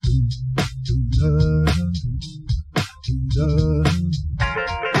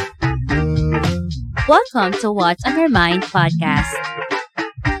Welcome to What's on Her Mind podcast.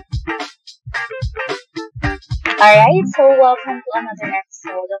 Alright, so welcome to another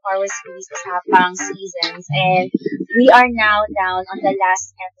episode of our series, Usapang Seasons. And we are now down on the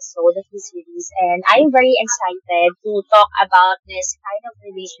last episode of the series. And I'm very excited to talk about this kind of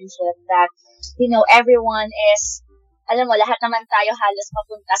relationship that, everyone is, alam mo, lahat naman tayo halos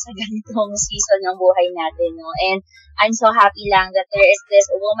mapunta sa ganitong season ng buhay natin, no? And I'm so happy lang that there is this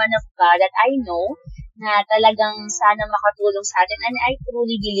woman of God that I know na talagang sana makatulong sa atin, and I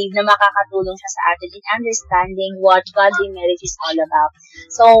truly believe na makakatulong siya sa atin in understanding what godly marriage is all about.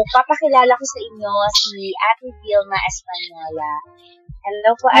 So, papakilala ko sa inyo si Ate Vilma Espanola.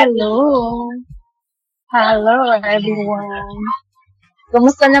 Hello po, Ate. Hello, everyone.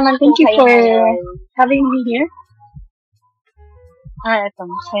 Kumusta naman po Thank you kayo for ngayon? having me here. Eto,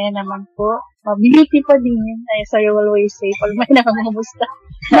 masaya naman po. Beauty pa din. As I always say, pag may nakakamusta.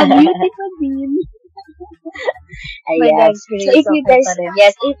 Beauty pa din. Ayan. So if you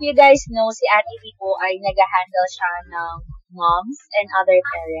guys know, si Ate V po ay nag-handle siya ng moms and other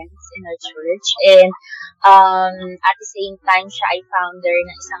parents in our church. And at the same time, siya ay founder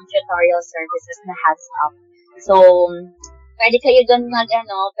ng isang tutorial services na Hats Up. So, pwede kayo doon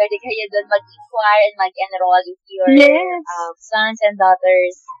mag-inquire and mag-enroll if your sons and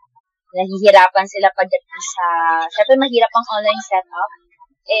daughters nahihirapan sila pagdating sa, syempre mahirap ang online setup.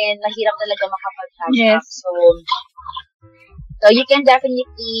 And mahirap talaga makapag-catch up. So you can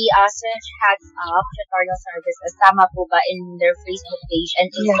definitely search Hats Up Tutorial Services. Tama po ba in their Facebook page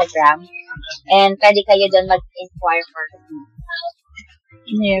and Instagram? Yes. And pwede kayo doon mag-inquire for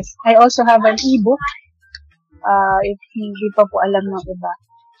free. Yes. I also have an ebook. If hindi pa po alam ng iba.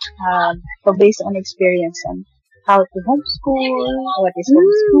 So based on experience on how to homeschool, what is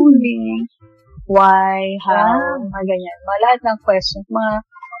homeschooling, why, how, mga ganyan. Mga lahat ng questions, mga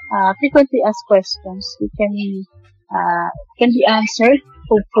frequently asked questions, can be answered,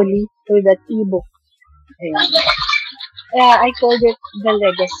 hopefully, through that ebook. I called it The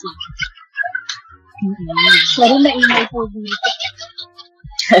Legacy. Sorry na ingay po dito.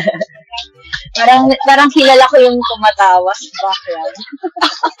 Parang kilala ko yung tumatawa sa background.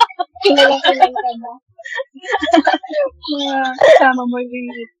 Kilala ka na. Kasama mo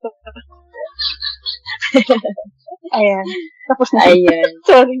dito. Ayan. Tapos na. Ayan.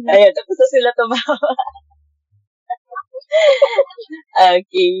 Sorry na. Ayan, tapos na sila tumawa.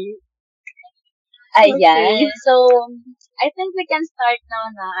 Okay. Ayan. Okay. So, I think we can start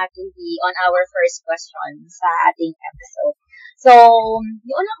now na Ate V on our first question sa ating episode. So,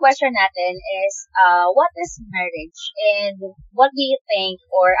 yung unang question natin is, what is marriage? And what do you think,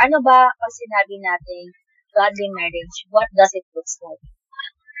 or ano ba pag sinabi natin godly marriage, what does it look like?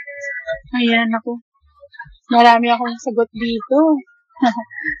 Ayan, ako. Marami akong sagot dito.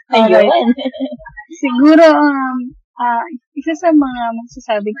 Ayun. Siguro, isa sa mga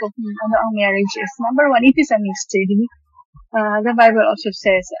masasabi ko kung ano ang marriage is, number one, it is a mystery. The Bible also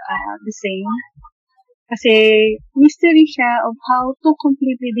says the same. Kasi mystery siya of how two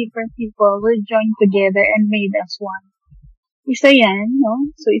completely different people were joined together and made as one. Isa yan, no?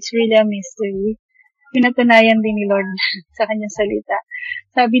 So it's really a mystery. Pinatunayan din ni Lord sa kanyang salita.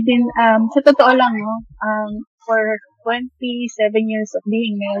 Sabi din, sa totoo lang, no, for 27 years of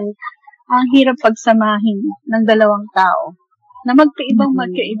being married, ang hirap pagsamahin ng dalawang tao na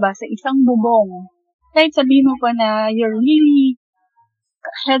magkaiba sa isang bubong. Kahit sabihin mo pa na you're really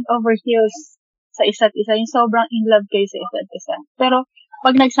head over heels sa isa't isa, yung sobrang in love kayo sa isa't isa. Pero,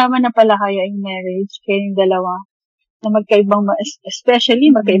 pag nagsama na pala kayo in marriage, kayong dalawa, na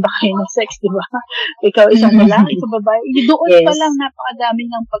especially magkaiba kayo ng sex, di ba? Ikaw isang lalaki, ikaw babae. Doon pa lang napakadami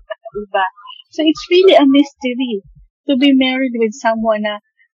ng pagkakaiba. So, it's really a mystery to be married with someone na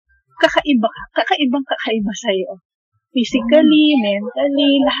kakaibang kakaiba sa'yo. Physically,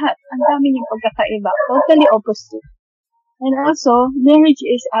 mentally, lahat. Ang dami yung pagkakaiba. Totally opposite. And also, marriage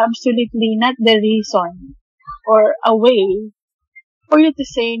is absolutely not the reason or a way for you to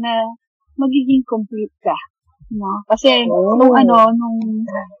say na magiging complete ka. No? Kasi, nung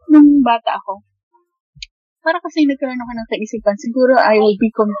bata ako, para kasi nagkaroon ako ng kaisipan, siguro I will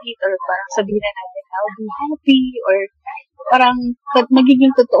be complete or parang sabihin na natin, I'll be happy or parang magiging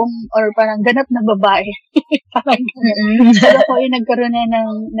totoong or parang ganap na babae. Parang pero ako ay nagkaroon na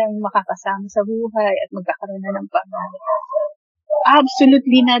ng makakasama sa buhay at magkakaroon na ng pamilya.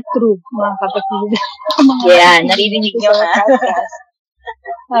 Absolutely not true, mga kapatid. Narinig nyo ha?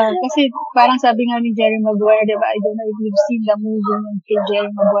 Kasi parang sabi nga ni Jerry Maguire, diba? I don't know if you've seen the movie ng kay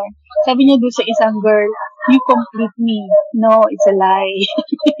Jerry Maguire. Sabi niya doon sa isang girl, you complete me. No, it's a lie.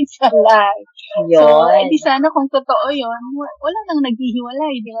 It's a lie. So, Yun. di sana kung totoo yun, wala nang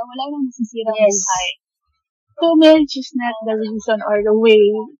naghihiwalay, di ba? Wala nang nasisirang Yes. buhay. So, marriage is not the reason or the way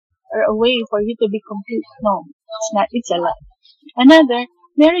or a way for you to be complete. No, it's not. It's a lie. Another,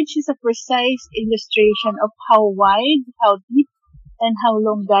 marriage is a precise illustration of how wide, how deep, and how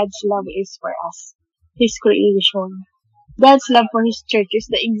long God's love is for us, His creation. God's love for His church is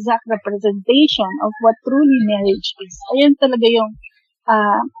the exact representation of what truly marriage is. Ayun talaga yung,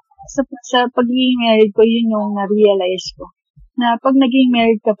 sa pagiging married ko, yun yung na-realize ko. Na pag naging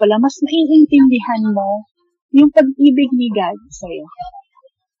married ka pala, mas naiintindihan mo yung pag-ibig ni God sa'yo.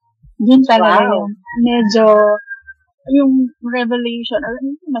 Yun talaga Wow. yun. Medyo, yung revelation, or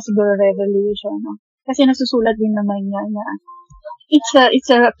hindi na siguro revelation, no? Kasi nasusulat din naman niya na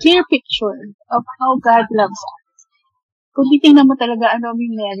it's a clear picture of how God loves us. Kung titingnan mo talaga ano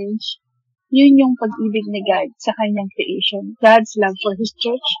yung marriage, yun yung pag-ibig ni God sa kanyang creation. God's love for His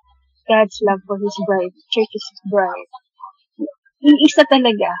church, God's love for His bride. Church is His bride. Yung isa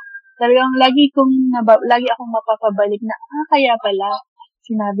talaga. Talagang lagi akong mapapabalik na, kaya pala,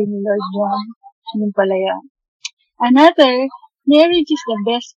 sinabi ni Lord John, yun pala yan. Another, marriage is the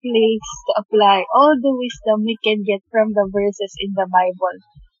best place to apply all the wisdom we can get from the verses in the Bible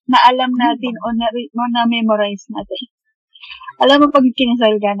na alam natin o na-memorize natin. Alam mo, pag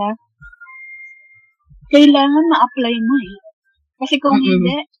kinasal ka na, kailangan ma-apply mo eh. Kasi kung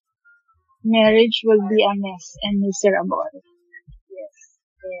hindi, marriage will be a mess and miserable.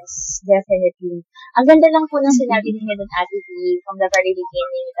 Yes, definitely. Ang ganda lang po ng sinabi niya dun, Ate V, from the very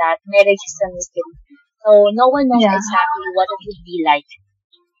beginning that marriage is a mystery. So, no one knows exactly what it would be like.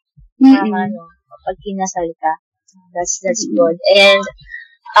 Tama, no? Pag kinasal ka. That's good. And,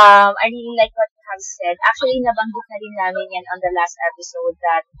 I really like what you have said. Actually, nabanggit na rin namin yan on the last episode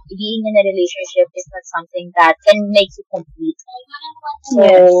that being in a relationship is not something that can make you complete. So,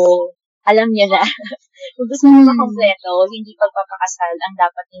 alam niyo na, kung gusto mo makompleto, hindi pagpapakasal ang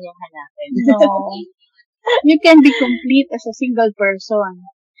dapat ninyong hanapin. No. You can be complete as a single person.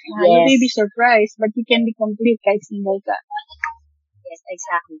 You may be surprised, but you can be complete kahit single ka. Yes,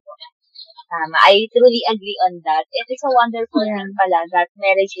 exactly po. I truly agree on that. It is a wonderful thing pala that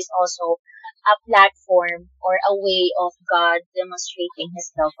marriage is also a platform or a way of God demonstrating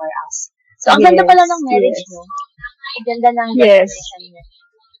His love for us. So, ang ganda pala ng marriage, no? Ang ganda ng definition niya.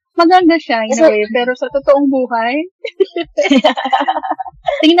 Maganda siya, in a way, pero sa totoong buhay,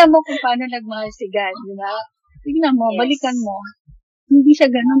 tingnan mo kung paano nagmahal si God, di ba? Tingnan mo, balikan mo. Hindi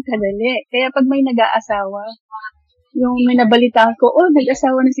siya ganun kadali. Kaya pag may nag-aasawa, yung may nabalitaan ko,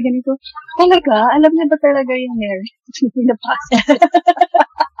 nag-asawa na si ganito. Talaga? Alam niya ba talaga yung marriage? Pinapasa.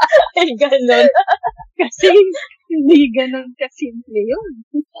 Ay, ganun. Kasi, hindi ganun kasimple yun.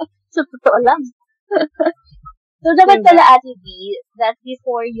 Sa totoo lang. So, dapat pala, Ate V, that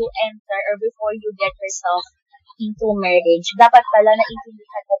before you enter or before you get yourself into marriage, dapat pala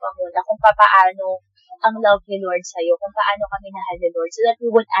naiintindihan mo pa muna kung paano ang love ni Lord sa'yo, kung paano kami minahal ni Lord, so that we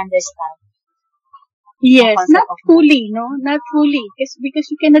would understand. Yes, not fully, no? Not fully. Because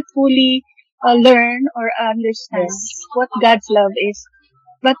you cannot fully learn or understand what God's love is.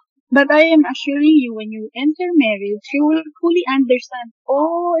 But I am assuring you, when you enter marriage, you will fully understand,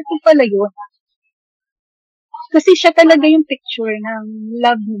 ito pala yun. Kasi siya talaga yung picture ng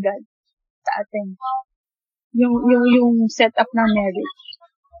love ni God sa atin. Yung setup ng marriage.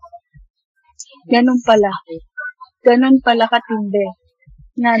 Ganun pala. Ganun pala katindi.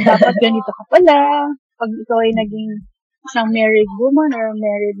 Na dapat ganito ka pala. Pag ikaw ay naging isang married woman or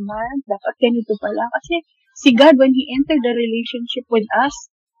married man, dapat ganito pala. Kasi si God, when He entered the relationship with us,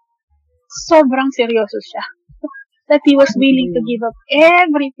 sobrang seryoso siya. That He was willing to give up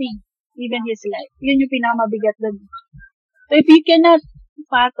everything, even His life. Yun yung pinamabigat doon. So if you cannot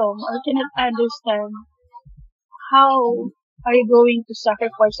fathom or cannot understand how are you going to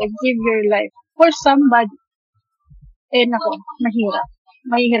sacrifice and give your life for somebody, nako,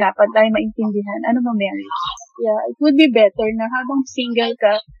 mahihirapan tayo maintindihan. Ano ba marriage? Yeah, it would be better na habang single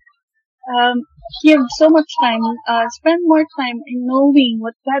ka, give so much time, spend more time in knowing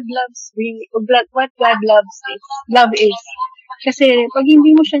what God loves really, what God love is. Kasi pag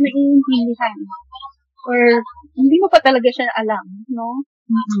hindi mo siya naiintindihan, or hindi mo pa talaga siya alam, no?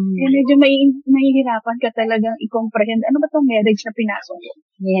 Medyo mahihirapan ka talagang i-comprehend. Ano ba itong marriage na pinasok mo?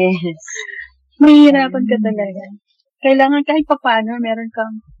 Yes. Mahihirapan ka talaga. Kailangan kahit papano meron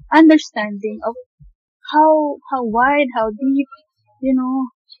kang understanding of how wide, how deep,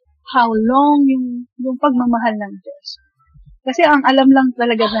 how long yung pagmamahal ng Diyos. Kasi ang alam lang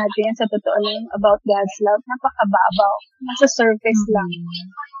talaga natin sa totoo lang about God's love, napakababaw. Nasa surface lang.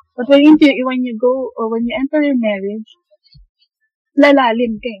 But when you go, or when you enter a marriage,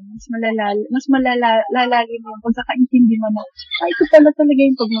 lalalim ka eh. Lalalim yung pagkakaintindi mo na, ito pala talaga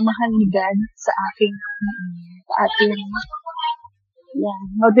yung pagmamahal ni God sa akin. Sa atin. Yan.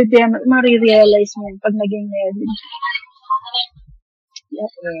 Marirealize mo yun pag naging marriage.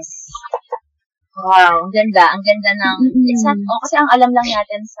 Yes. Wow, ang ganda. Ang ganda ng, kasi ang alam lang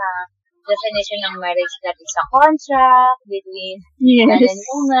natin sa definition ng marriage that it's a contract between man and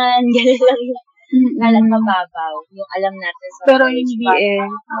woman. Ganun lang yung alam mababaw. Yung alam natin sa pero marriage. hindi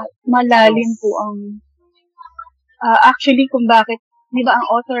malalim po ang, actually kung bakit, di ba ang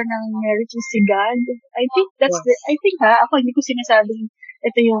author ng marriage is si God? I think ako hindi ko sinasabing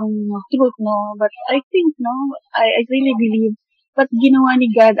ito yung truth, no? But I think, no? I really believe but ginawa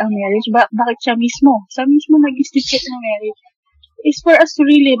ni God ang marriage? Bakit siya mismo? Siya mismo nag-institute ng marriage. Is for us to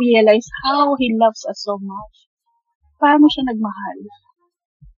really realize how He loves us so much. Paano siya nagmahal?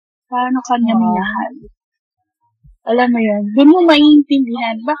 Paano kanya minahal? Alam mo yun, doon mo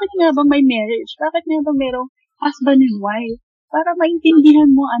maiintindihan, bakit nga ba may marriage? Bakit nga ba merong husband and wife? Para maintindihan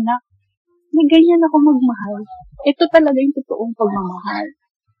mo, anak, na ganyan ako magmahal. Ito talaga yung totoong pagmamahal.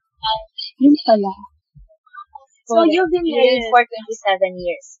 Yun pala. So, you've been married for 27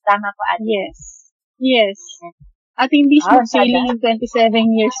 years. Tama po, Ate? Yes. At hindi smooth sailing yung 27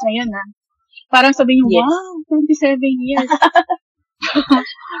 years na yun, ha? Parang sabihin nyo, wow, 27 years.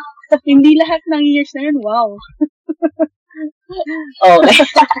 Hindi lahat ng years na yun, wow. Okay.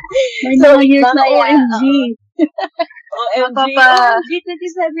 May mga years na OMG. OMG,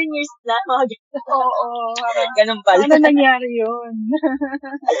 27 years na. Oo. Ganun pala. Ano nangyari yun?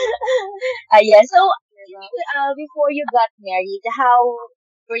 Ayan. So, before you got married, how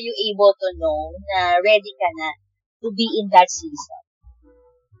were you able to know na ready ka na to be in that season?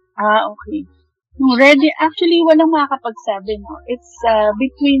 Okay. Ready, actually, walang makakapagsabi, no? It's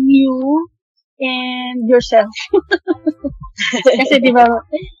between you and yourself. Kasi, di ba,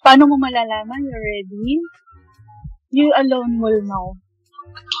 paano mo malalaman you're ready? You alone will know.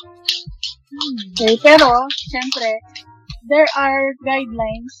 Okay, pero, syempre, there are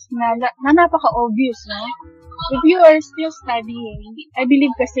guidelines na napaka-obvious, no? If you are still studying, I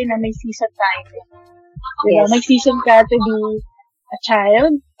believe kasi na may season tayo. Diba? May season ka to be a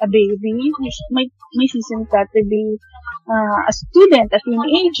child, a baby. May season ka to be a student, a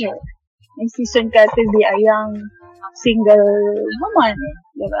teenager. May season ka to be a young single woman.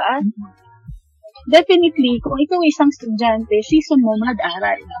 Diba? Definitely, kung ikaw isang estudyante, season mo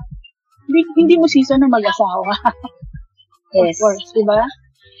mag-aral. Hindi mo season na mag-asawa. Yes. Of course, di ba?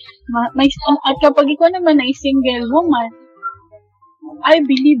 At kapag ikaw naman ay single woman, I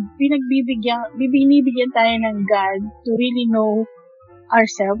believe, binibigyan tayo ng God to really know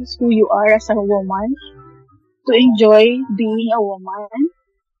ourselves, who you are as a woman, to enjoy being a woman.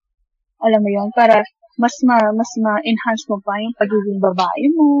 Alam mo yun, para mas ma-enhance mo pa yung pagiging babae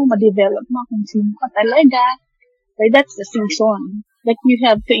mo, ma-develop mo kung sino ka talaga. So that's the season that you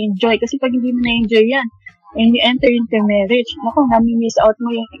have to enjoy. Kasi pag hindi mo na-enjoy yan, and you enter into marriage, nami-miss out mo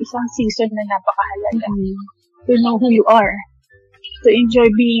yung isang season na napakahalaga. To know who you are. To enjoy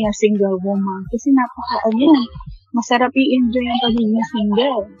being a single woman. Kasi masarap i-enjoy ang pagiging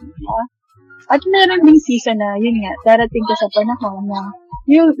single. Diba? At meron ding season na, yun nga, darating ka sa panahon na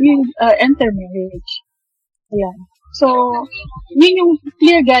you enter marriage. Ayan. So, yun yung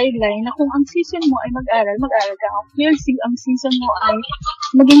clear guideline na kung ang season mo ay mag-aral ka. Ang season mo ay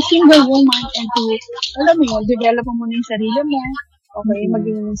maging single woman and to, alam mo yun, develop mo muna yung sarili mo. Okay,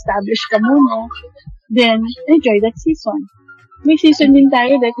 maging established ka muna. Then, enjoy that season. May season din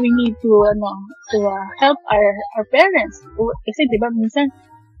tayo that we need to help our parents. Kasi, di ba, minsan,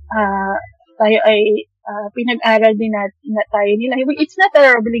 tayo ay pinag-aral din na tayo nila. It's not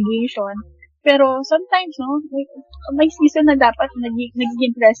our obligation. Pero sometimes, no, may season na dapat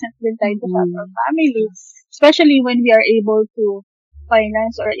nagiging present din tayo to our family. Especially when we are able to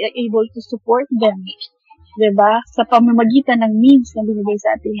finance or able to support them. Diba? Sa pamamagitan ng means na binigay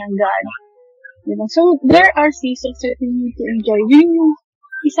sa atin ng God. Diba? So, there are seasons that we need to enjoy. Yun yung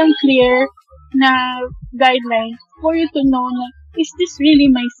isang clear na guideline for you to know na, is this really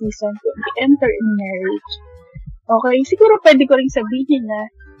my season to enter in marriage? Okay? Siguro pwede ko rin sabihin na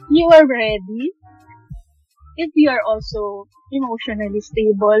you are ready if you are also emotionally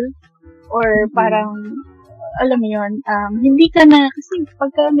stable or parang, alam mo yun, hindi ka na, kasi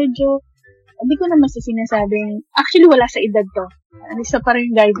pagka medyo, hindi ko naman sa sinasabing, actually wala sa edad to. Isa pa rin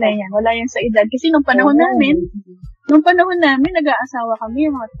yung guideline yan. Wala yan sa edad. Kasi nung panahon namin, nag-aasawa kami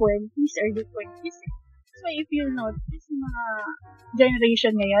yung mga 20s, early 20s. So if you notice, mga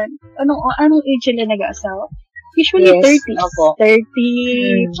generation ngayon, anong age sila nag-aasawa? Usually Yes, 30s. opo.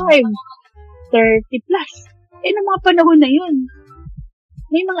 35. 30 plus. Noong mga panahon na yun,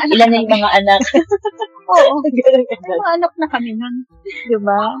 may mga anak Ilan na na yung kami. mga anak? Oo. Ganun, May ganun. mga anak na kami nun.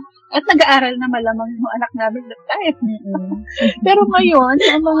 Diba? At nag-aaral na malamang yung anak namin that time. Pero ngayon,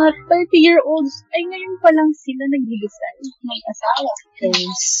 ang mga 30-year-olds, ay ngayon pa lang sila nag-decide ng asawa.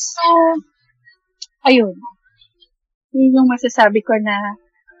 Yes. So, ayun. Yun yung masasabi ko na,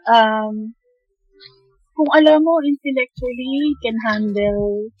 kung alam mo intellectually, can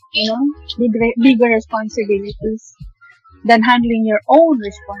handle, bigger responsibilities than handling your own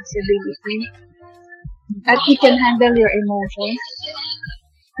responsibility. At you can handle your emotions.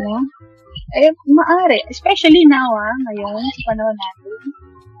 Maari. Especially now, ngayon, sa panahon natin.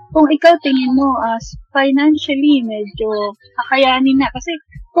 Kung ikaw tingin mo as financially medyo kakayanin na. Kasi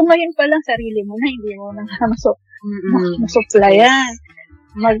kung ngayon pa lang sarili mo na, hindi mo na masuplayan.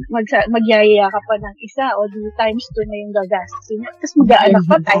 Magyayaya ka pa ng isa o di times 2 na yung gagastusin mo. Tapos mag-aanak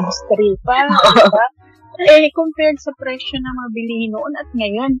pa times 3 pa. Diba? Compared sa presyo na mga bilihin noon at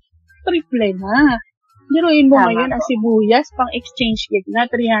ngayon, triple na. Diruin mo ngayon ang sibuyas, pang exchange gift na,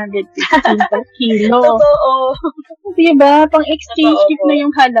 315 per kilo. Totoo. Diba? Pang exchange gift na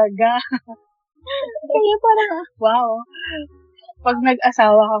yung halaga. Kaya parang, wow. Pag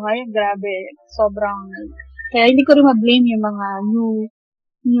nag-asawa ka ngayon, grabe, sobrang, kaya hindi ko rin ma-blame yung mga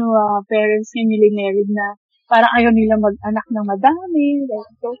new parents na newly married na parang ayaw nila mag-anak ng madami.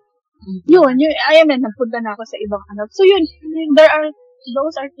 So, yun, napunta na ako sa ibang anak. So,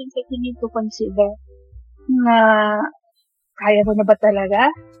 those are things that you need to consider na kaya mo na ba talaga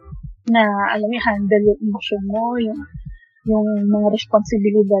na, handle yung emotion mo, yung mga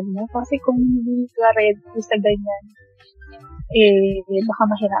responsibilidad mo. Kasi kung hindi ka ready sa ganyan, baka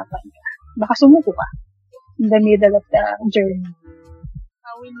mahirapan ka. Baka sumuko ka in the middle of the journey.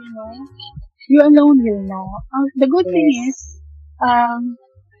 When you know, you alone will know. The good thing is, ang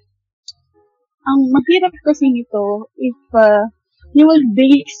mahirap kasi nito, if you will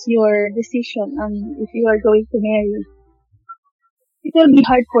base your decision on if you are going to marry, it will be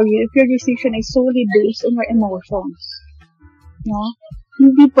hard for you if your decision is solely based on your emotions. No?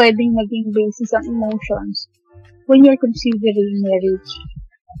 Hindi pwedeng maging basis ang emotions when you're considering marriage.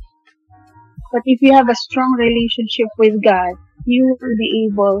 But if you have a strong relationship with God, you will be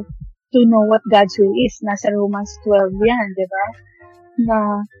able to know what God's will is. Nasa Romans 12 yan, di ba? Na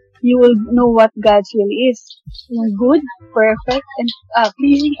you will know what God's will is. Yung good, perfect, and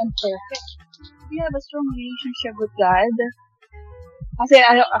pleasing and perfect. If you have a strong relationship with God, kasi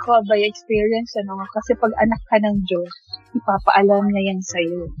ako by experience, kasi pag anak ka ng Diyos, ipapaalam na yan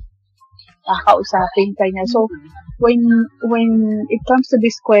sa'yo. Kakausapin ka niya. So, when it comes to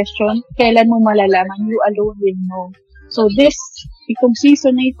this question, kailan mo malalaman, you alone will know. So, itong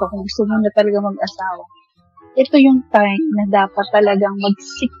season na ito, kung gusto mo na talaga mag-asawa, ito yung time na dapat talagang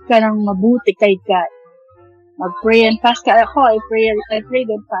mag-seek ka ng mabuti kay God. Mag-pray and fast ka. Ako, I prayed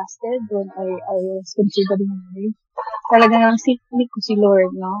and fasted when I was considering marriage. Talagang seek ko si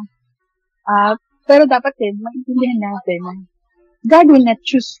Lord, no? Pero dapat din, maintindihan natin, God will not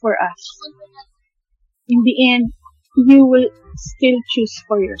choose for us. In the end, you will still choose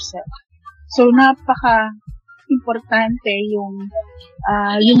for yourself. So, importante yung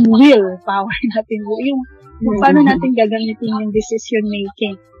will power natin, yung paano natin gagamitin yung decision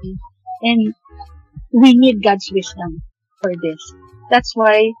making, and we need God's wisdom for this. That's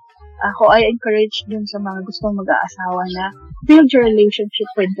why I encourage dun sa mga gustong mag-aasawa na build your relationship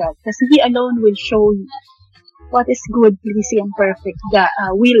with God, kasi He alone will show you what is good, pleasing, and perfect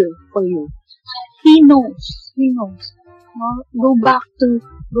will for you. He knows. Go back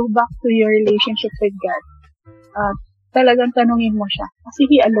to your relationship with God. Talagang tanungin mo siya. Kasi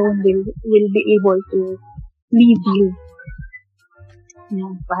He alone will be able to lead you.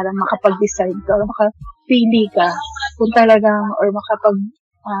 Para makapag-decide ka, or makapili ka, kung talagang, or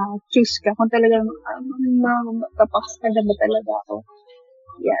makapag-choose ka, kung talagang makapaks ka na ba talaga ako.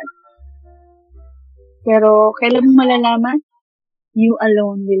 Yan. Pero, kailan mo malalaman? You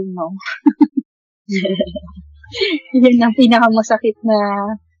alone will know. Yan ang pinakamasakit na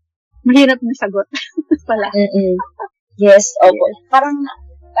mahirap na sagot pala. Yes, opo. Parang,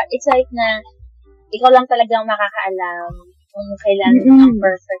 it's like na, ikaw lang talagang makakaalam kung kailan ang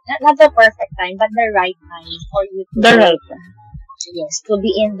perfect, not the perfect time, but the right time for you to yes, to be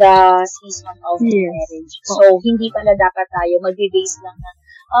in the season of marriage. So, hindi pala dapat tayo mag-base lang na,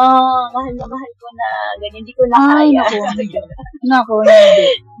 mahal na mahal ko na, ganyan, hindi ko na kaya. Naku,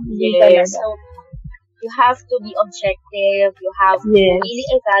 hindi talaga. So, you have to be objective, you have to really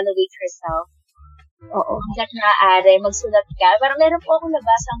evaluate yourself. Oo. Hanggat maaari, magsulat ka. Parang meron po akong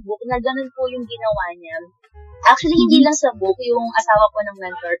nabasang book na ganun po yung ginawa niya. Actually, hindi lang sa book, yung asawa ko ng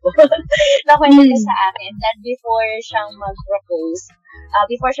mentor ko. Nakwento niya sa akin that before siyang mag-propose,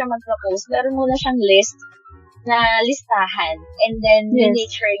 meron muna siyang list na listahan. And then,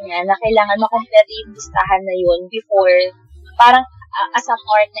 make sure niya na kailangan makompleto yung listahan na yun before, parang as a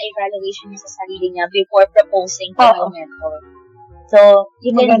part na evaluation niya sa sarili niya before proposing to my mentor. So,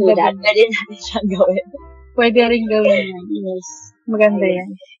 you can do that. Pwede natin siyang gawin. Pwede rin gawin yan. Yes. Maganda yan.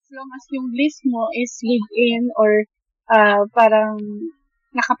 As long as yung list mo is within or parang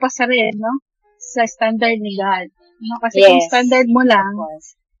nakapasa rin, no? Sa standard ni God. No? Kasi kung standard mo lang,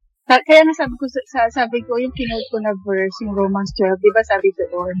 kaya nga sabi ko yung kinote ko na verse, yung Romans 12, di ba sabi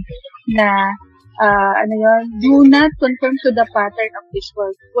doon, na, do not conform to the pattern of this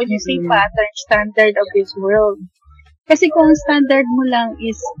world. When you say pattern, standard of this world. Kasi kung standard mo lang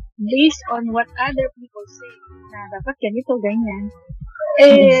is based on what other people say, na dapat ganito, ganyan,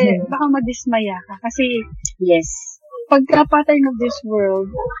 baka madismaya ka. Kasi, pagka-pattern of this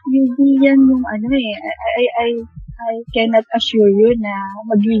world, hindi yan yung I cannot assure you na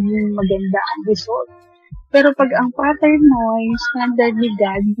magiging maganda ang result. Pero pag ang pattern mo ay yung standard ni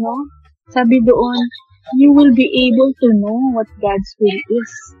God, no? Sabi doon, you will be able to know what God's will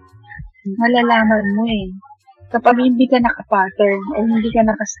is. Malalaman mo kapag hindi ka naka-pattern o hindi ka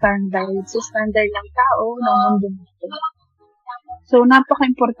naka-standard, sa standard ng tao, ng mundo nito. So,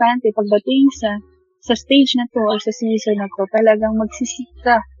 napaka-importante pagdating sa stage na to or sa season na to, talagang magsisik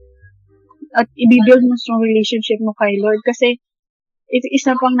ka at i-build mo yung relationship mo kay Lord. Kasi,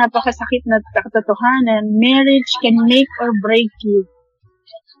 isa pang napakasakit na katotohanan, marriage can make or break you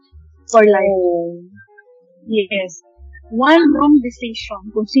for life. Yes. One wrong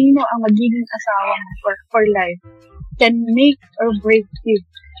decision, kung sino ang magiging asawa mo for life, can make or break you.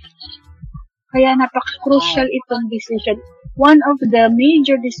 Kaya napaka-crucial itong decision. One of the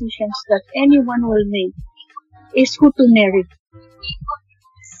major decisions that anyone will make is who to marry.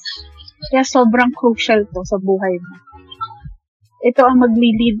 Kaya sobrang crucial to sa buhay mo. Ito ang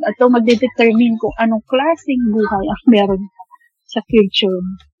mag-lead at mag-determine kung anong klaseng buhay ang meron sa future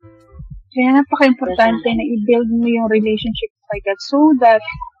mo. Kaya napaka-importante na i-build mo yung relationship with God so that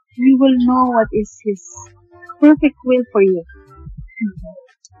you will know what is His perfect will for you.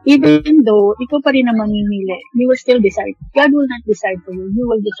 Even though, ikaw pa rin ang mamimili, you will still decide. God will not decide for you. You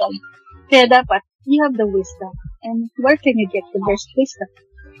will decide. Kaya dapat, you have the wisdom. And where can you get the best wisdom?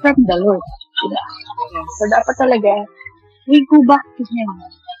 From the Lord. Diba? So, dapat talaga, we go back to Him.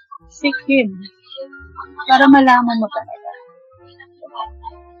 Seek Him. Para malaman mo talaga.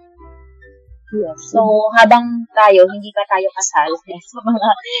 Yes. So, habang hindi pa tayo kasal, sa mga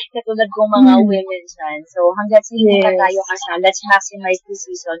katulad kong mga women dyan, so hanggat hindi pa tayo kasal, let's maximize the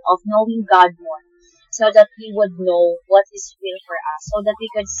season of knowing God more so that we would know what is will for us, so that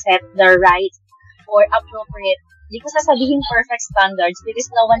we could set the right or appropriate, hindi ko sasabihin perfect standards because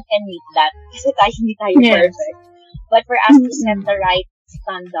no one can meet that kasi hindi tayo perfect. But for us to set the right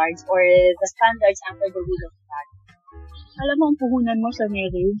standards or the standards after the will of God. Alam mo ang puhunan mo sa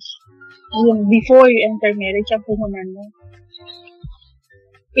marriage, yung before you enter marriage, ang puhunan mo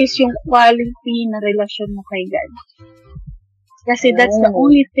is yung quality na relasyon mo kay God. Kasi that's the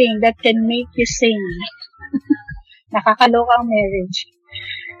only thing that can make you sing. Nakakaloka ang marriage.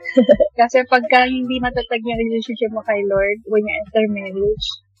 Kasi pagka hindi matatag yung relationship mo kay Lord when you enter marriage,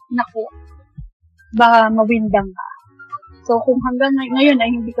 naku, baka mawindang ka. So, kung hanggang ngayon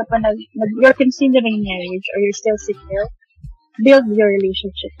ay hindi ka pa you're considering marriage or you're still single, build your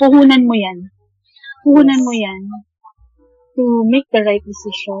relationship. Puhunan mo yan. Puhunan mo yan to make the right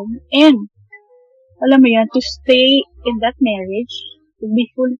decision. And, alam mo yan, to stay in that marriage, to be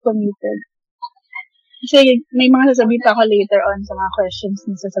fully committed. Kasi may mga sasabihin pa ako later on sa mga questions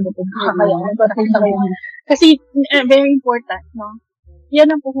na sasagutin ko. Kasi, very important, no? Yan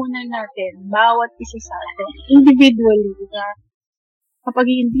ang puhunan natin, bawat isa sa atin, individually, na kapag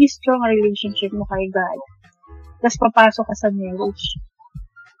hindi strong relationship mo kay God, tapos papasok ka sa marriage,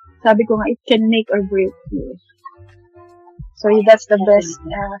 sabi ko nga, it can make or break you. So, that's the best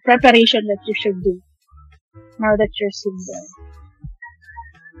preparation that you should do now that you're single.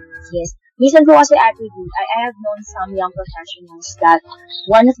 Yes. Minsan po kasi, Ate D, I have known some young professionals that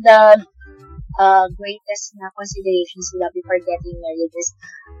one of the greatest na considerations nila before getting married is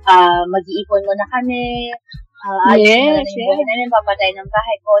mag-iipon muna kami, ayos na yung buhay namin, papatay ng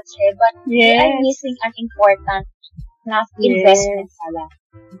bahay, kotse, but they are missing an important na investment pala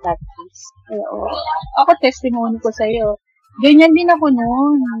in that case. Ako, testimony ko sa'yo. Ganyan din ako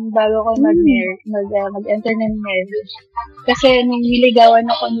noon, bago ko mag-enter ng marriage. Kasi nung niligawan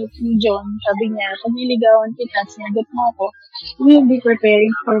ako ni John, sabi niya, pag niligawan kita, sinagot mo ako, we will be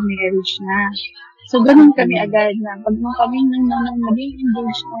preparing for marriage na. So, ganun kami agad na pag nung kami nang naging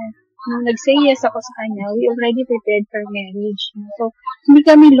engaged na, nung nag-say yes ako sa kanya, we already prepared for marriage. So, hindi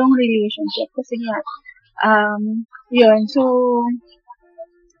kami long relationship kasi nga, yun. So,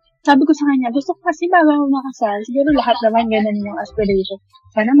 sabi ko sa kanya, gusto ko kasi bago ako makasal, siguro lahat naman ganun yung aspiration.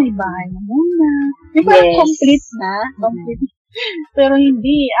 Sana may bahay na muna. Di ba, complete na? Complete. Pero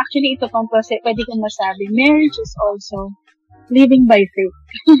hindi. Actually, ito pang pwede kong masabi. Marriage is also living by faith.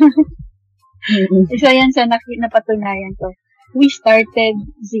 Isa yan sa napatunayan ko. We started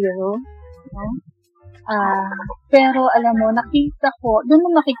zero. No? Pero alam mo, nakita ko, doon mo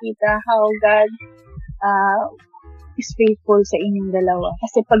makikita how God is faithful sa inyong dalawa.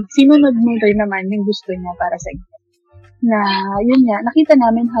 Kasi pag sinunod mo rin naman yung gusto niya para sa inyo. Na, yun nga, nakita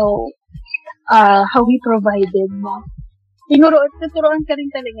namin how He provided mo. Tuturuan ka rin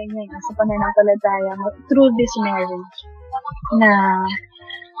talaga niya sa pananampalataya mo through this marriage. Na,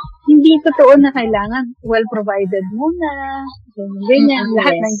 hindi totoo na kailangan well-provided muna, ganyan,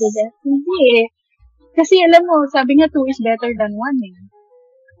 lahat ng ganyan. Hindi eh. Kasi alam mo, sabi nga 2 is better than 1 eh.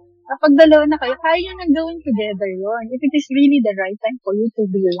 Kapag dalawa na kayo, kaya nyo nang gawin together yun. If it is really the right time for you to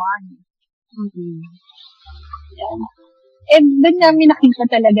be one. Yan. And doon namin nakita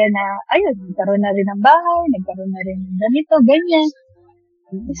talaga na, ayun, nagkaroon na rin ng bahay, nagkaroon na rin ng ganito, ganyan.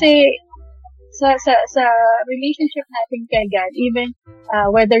 Kasi, sa relationship natin kay God, even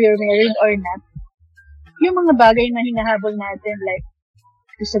whether you're married or not, yung mga bagay na hinahabol natin, like,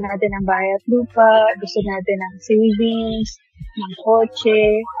 gusto natin ng bahay at lupa, gusto natin ng savings, ng kotse,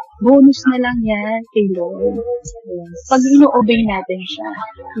 bonus na lang yan kay Lord. Pag ino-obey natin siya,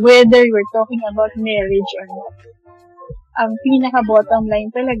 whether we're talking about marriage or not, ang pinaka-bottom line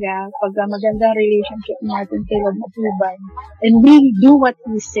talaga, pag magandang relationship natin kay Lord matubay, and we do what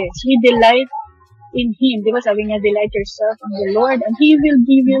He says, we delight in Him. Di ba sabi niya, delight yourself in the Lord, and He will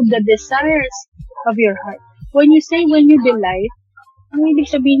give you the desires of your heart. When you delight, ang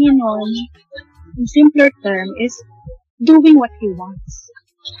ibig sabihin nun, in simpler term, is doing what He wants.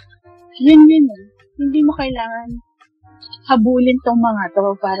 Yun. Hindi mo kailangan habulin tong mga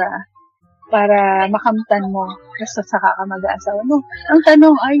to para makamtan mo basta saka ka mag-aasawa mo. Ang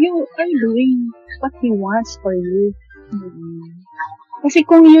tanong, are you doing what He wants for you? Kasi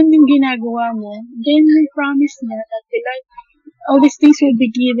kung yun yung ginagawa mo, then you promise niya that like, all these things will be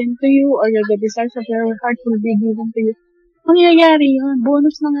given to you or the desires of your heart will be given to you. Mangyayari yun.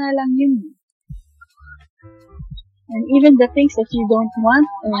 Bonus na nga lang yun. And even the things that you don't want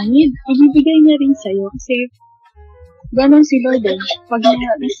or need, ibibigay niya rin sa'yo. Kasi, ganon si Lord eh. Pag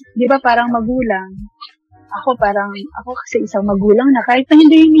di ba parang magulang, ako kasi isang magulang na kahit na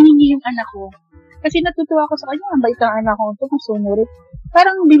hindi hinihingi yung anak ko. Kasi natutuwa ko sa kanya, ang bait ang anak ko ito, kung sunurit.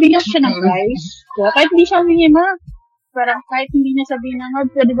 Parang bibigyan siya ng prize. Diba? Kahit hindi siya humingi ma. Parang kahit hindi niya sabihin na,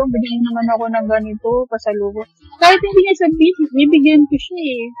 pwede bang bigyan naman ako ng ganito, pasalubong. Kahit hindi niya sabihin, bibigyan ko siya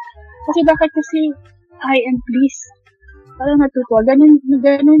eh. Kasi bakit kasi, I am pleased. Parang natutuwa.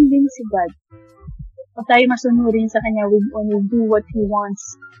 Ganun din si God. Pag tayo masunurin sa kanya, we only do what He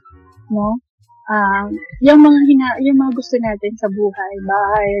wants. No? Yung mga gusto natin sa buhay,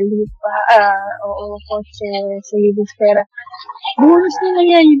 bahay, lupa, kotse, savings, pera. Bonus nila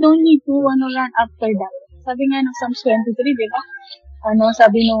yan. You don't need to run after that. Sabi nga ng Psalms 23, di ba?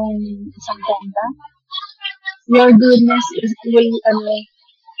 Sabi nung isang kanta, your goodness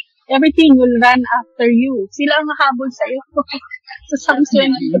everything will run after you. Sila ang nakahabol sa'yo. Sa Psalms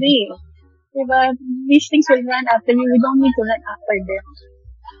 23. Diba? These things will run after you. We don't need to run after them.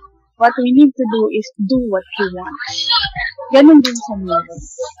 What we need to do is do what He wants. Ganon din sa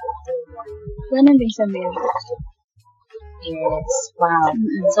marriage. Yes. Wow.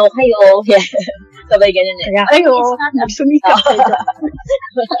 So, kayo, sabay ganun eh. Kaya kayo, magsumikap kayo.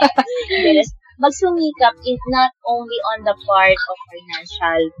 Yes. Magsumikap not only on the part of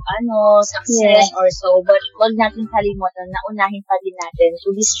financial success or so, but wag natin kalimutan na unahin pa din natin to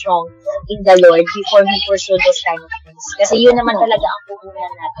be strong in the Lord before we pursue those kind of things. Kasi yun naman talaga ang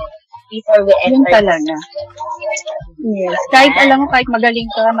puhunan natin before we enter. Yun talaga. Yes. Kahit alam mo, kahit magaling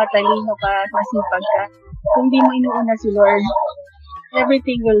ka, matalino ka, masipag ka, kung di mo inuuna si Lord,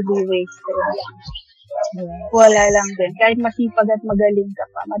 everything will be wasted. Yes. Wala lang din. Kahit masipag at magaling ka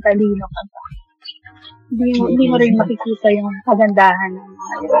pa, matalino ka pa. Hindi mo rin makikita yung kagandahan ng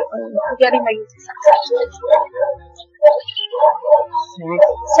mga yun. Hindi ka rin magiging successful.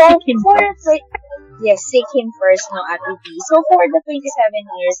 So, seek Him first, no, Ate V. So, for the 27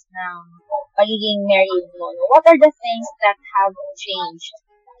 years ng pagiging married mo, what are the things that have changed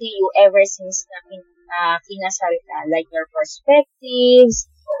to you ever since na kinasal ka? Like your perspectives,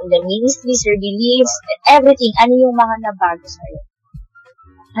 in the ministries, your beliefs, and everything. Ano yung mga nabago sa'yo?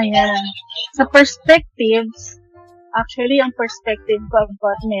 Ayan. Sa perspectives, actually, ang perspective ko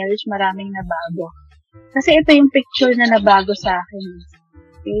about marriage, maraming nabago. Kasi ito yung picture na nabago sa akin.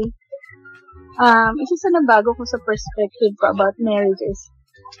 Okay? Isa sa nabago ko sa perspective ko about marriage is,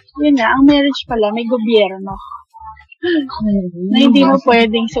 yun nga, ang marriage pala, may gobyerno. Na hindi mo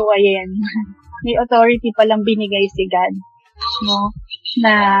pwedeng suwayin. May authority palang binigay si God. No?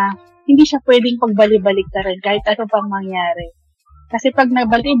 Na hindi siya pwedeng pagbalik-balik na rin kahit ano pang mangyari. Kasi pag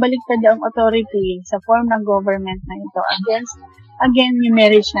nabalik-baliktad ang authority sa form ng government na ito again, yung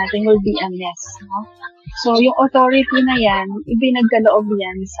marriage natin will be a mess. No? So, yung authority na yan, ibinagkaloob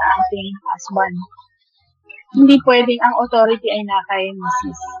yan sa ating husband. Hindi pwedeng ang authority ay nakay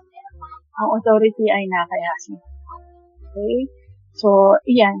misis. Ang authority ay nakay husband. Okay? So,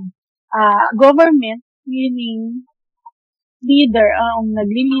 yan. Government, meaning leader, ang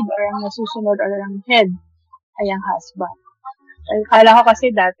nagli-lead or ang nasusunod or ang head ay ang husband. Kala ko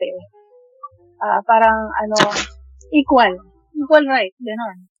kasi dati, parang, equal right,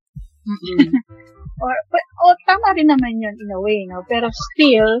 gano'n. or tama rin naman yun in a way, no? Pero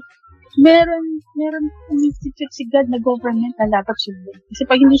still, meron institute si God na government na dapat sundin. Kasi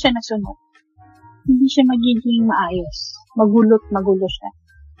pag hindi siya nasunod, hindi siya magiging maayos. Magulo siya.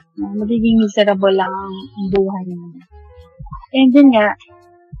 Magiging miserable lang ang buhay niya. And then nga,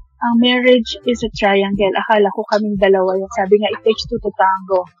 ang marriage is a triangle. Akala ko kaming dalawa yun. Sabi nga, it takes two to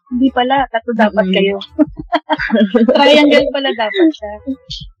tango. Hindi pala, tatlo dapat kayo. Triangle pala dapat siya.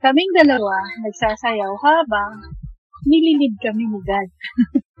 Kaming dalawa, nagsasayaw habang nililid kami ni God.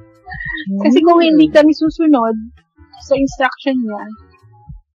 Kasi kung hindi kami susunod sa instruction niya,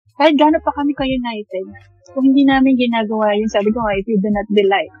 kahit gano'n pa kami ka-united, kung hindi namin ginagawa yun, sabi ko nga, if you do not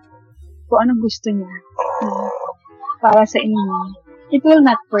delight, kung anong gusto niya para sa inyo, it will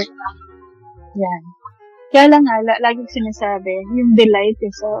not work. Yan. Kaya lang nga, lagi ko sinasabi, yung delight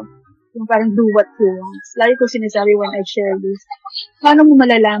is yung parang do what he wants. Lagi ko sinasabi when I share this, paano mo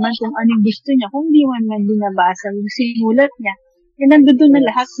malalaman kung ano yung gusto niya, kung hindi man binabasa yung sinulat niya, nandun na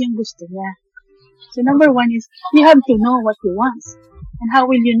lahat yung gusto niya. So number one is, you have to know what he wants. And how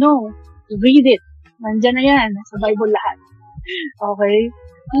will you know? Read it. Nandiyan na yan. Sa Bible lahat. Okay?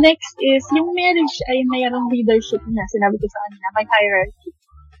 Next is, yung marriage ay mayroong leadership na. Sinabi ko sa kanina, may hierarchy.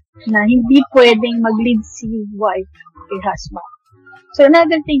 Na hindi pwedeng mag-lead si wife kay husband. So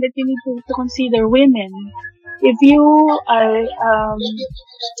another thing that you need to consider, women, if you are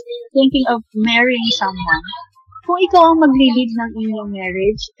thinking of marrying someone, kung ikaw ang mag-lead ng inyong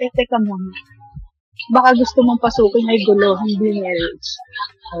marriage, teka muna. Baka gusto mong pasukin ay gulo, hindi marriage.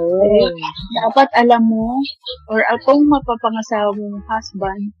 Okay? Dapat alam mo, or kung mapapangasawa mong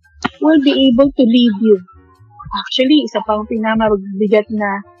husband, will be able to lead you. Actually, isa pang pinamabigat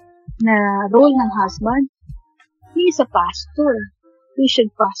na role ng husband, he is a pastor. He should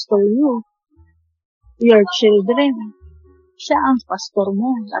pastor you. Your children. Siya ang pastor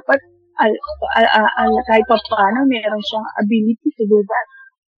mo. Dapat, kahit pa paano, meron siyang ability to do that.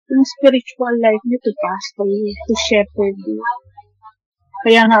 Yung spiritual life niyo to pastor you, to shepherd you.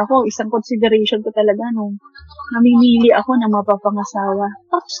 Kaya nga ako, isang consideration ko talaga nung namimili ako na mapapangasawa,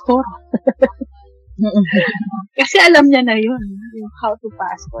 pastor. Kasi alam niya na yun, how to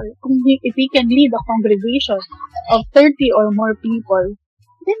pastor. If he can lead a congregation of 30 or more people,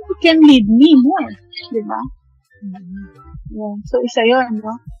 then he can lead me more. Diba? Yeah. So, isa yun,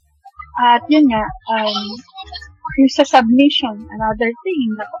 no? At yun nga, yung sa submission, another thing,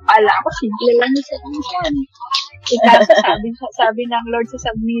 nakapala ako, simple lang yung submission. Ikaso, sabi ng Lord sa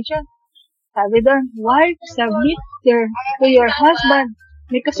submission, sabi doon, wife, submit to your husband.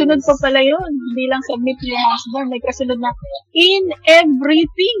 May kasunod pa pala yun. Hindi lang submit to your husband, may kasunod na, in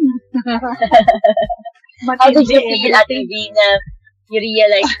everything. How did you feel at the na you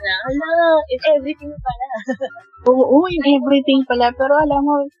realize na, in everything pala. Oo, in everything pala. Pero alam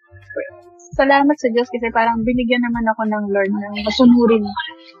mo, salamat sa Diyos kasi parang binigyan naman ako ng Lord ng masunurin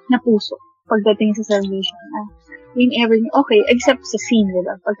na puso pagdating sa salvation. In everything, okay, except sa sin,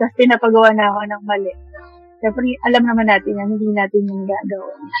 diba? Pagka pinapagawa na ako ng mali. Siyempre, alam naman natin na hindi natin yung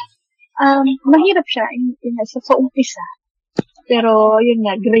gagawin. Mahirap siya sa umpisa. Pero, yun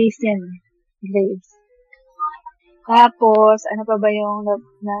nga, grace yan. Grace. Tapos, ano pa ba yung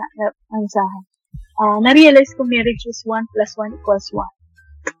ang sahan? Na-realize ko marriage is 1 + 1 = 1.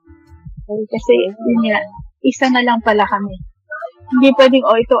 Okay, kasi, yun nga, isa na lang pala kami. Hindi pwedeng,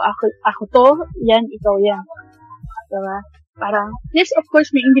 ito, ako to, yan, ikaw yan. Diba? Parang, yes, of course,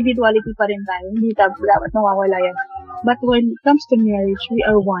 may individuality pa rin tayo. Hindi dapat nawawala yan. But when it comes to marriage, we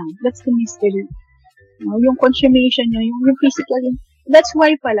are one. That's the mystery. Yung consummation nyo, yung physical, that's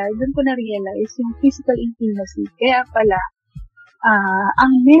why pala, doon ko na-realize, yung physical intimacy. Kaya pala,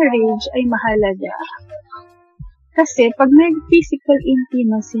 ang marriage ay mahalaga. Kasi pag may physical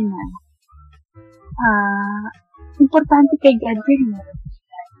intimacy na, importante kay God yun.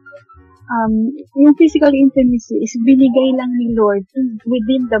 Yung physical intimacy is binigay lang ni Lord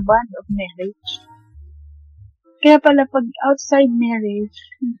within the bond of marriage. Kaya pala pag outside marriage,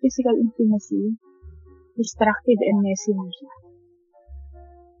 yung physical intimacy, destructive and messy na siya.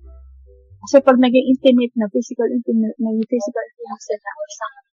 So pag naging intimate na, may physical intimacy na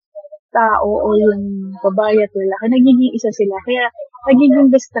isang tao o yung babae at lalaki, nagiging isa sila. Kaya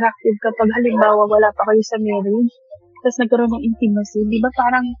nagiging destructive kapag halimbawa wala pa kayo sa marriage, tapos nagkaroon ng intimacy, di ba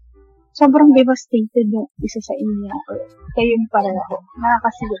parang sobrang devastated yung isa sa inyo or kayo yung pareho.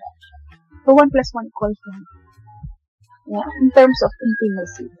 Nakakasira. So 1 + 1 = 1. Yeah, in terms of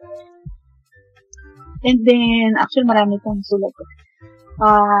intimacy. And then, actually marami itong sulat.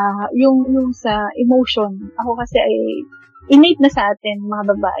 Yung sa emotion, ako kasi ay innate na sa atin,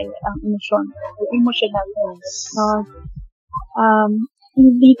 mga babae, ang emotion, emotional.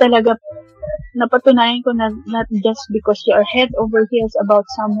 Hindi talaga napatunayan ko na not just because you are head over heels about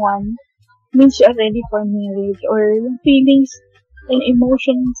someone means you are ready for marriage, or yung feelings and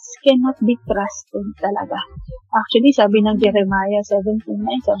emotions cannot be trusted talaga. Actually, sabi ng Jeremiah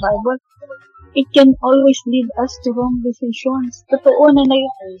 17:9 sa Bible, it can always lead us to wrong decisions. Totoo na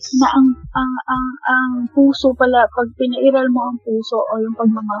ang puso pala, pag pinairal mo ang puso o yung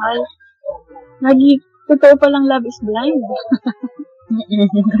pagmamahal, totoo palang love is blind.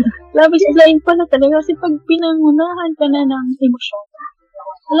 Love is blind pala talaga kasi pag pinangunahan ka na ng emosyon,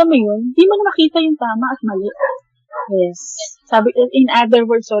 alam mo yun, di mo na makita yung tama at mali. Yes. Sabi, in other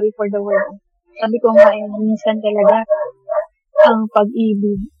words, sorry for the word. Sabi ko nga, minsan talaga, ang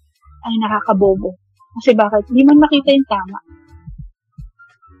pag-ibig ay nakakabobo. Kasi bakit? Di mo makita yung tama.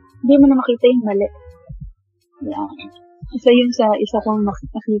 Di mo na makita yung mali. Yan. Isa kong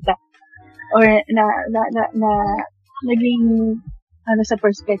nakita. Or naging sa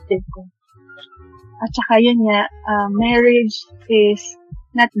perspective ko. At saka yun nga, marriage is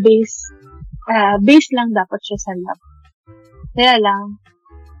not based lang dapat siya sa love. Kaya lang,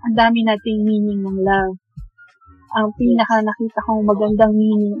 ang dami nating meaning ng love. Ang pinaka nakita kong magandang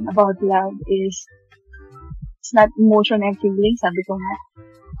meaning about love is it's not emotion and feeling, sabi ko nga.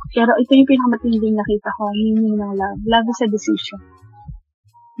 Pero ito yung pinakamatinding nakita ko, meaning ng love. Love is a decision.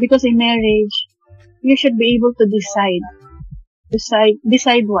 Because in marriage, you should be able to decide.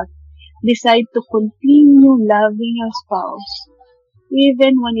 Decide what? Decide to continue loving your spouse,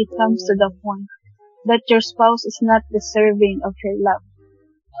 even when it comes to the point that your spouse is not deserving of your love.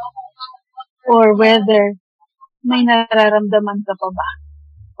 Or whether may nararamdaman ka pa ba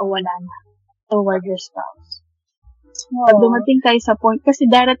o wala na toward your spouse. Pag dumating tayo sa point, kasi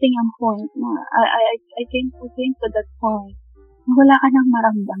darating ang point na I came to that point na wala ka nang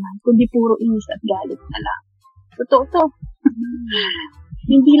maramdaman, kundi puro inis at galit na lang. Totoo to.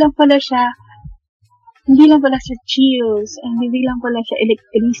 Hindi lang pala siya chills, and hindi lang pala siya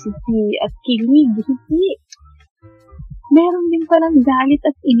electricity at kilig. Hindi. Meron din palang galit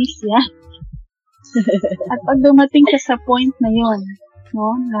at inis yan. At pag dumating ka sa point na yon,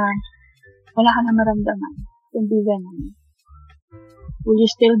 no, na wala ka na maramdaman, kundi ganun, will you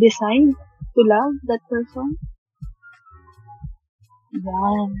still decide to love that person?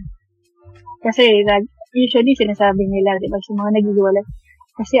 Yan. Kasi usually sinasabi nila, di ba, sa mga nagigiwalay,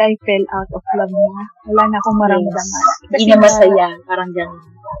 kasi I fell out of love na. Wala na akong maramdaman. Yes. Hindi na masaya, parang gano'n.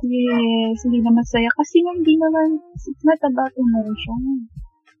 Yes, hindi na masaya. Kasi nga hindi naman, it's not about emotion.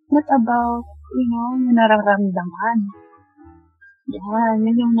 Not about, yung nararamdaman. Yan,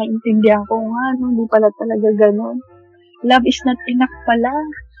 yun yung naintindihan ko nga, hindi pala talaga ganun. Love is not enough pala.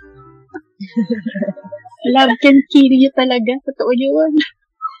 Love can kill you talaga. Totoo yun.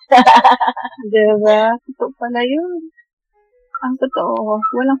 Diba? Totoo pala yun. Ang totoo,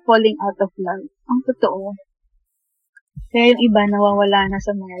 walang falling out of love. Ang totoo. Kaya yung iba nawawala na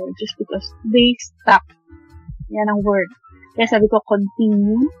sa marriage just because they stop. Yan ang word. Kaya sabi ko,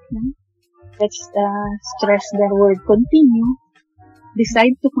 continue. Let's stress the word continue.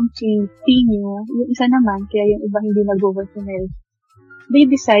 Decide to continue. Yung isa naman, kaya yung iba hindi nag-work in marriage, they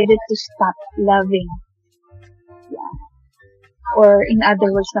decided to stop loving. Yeah. Or in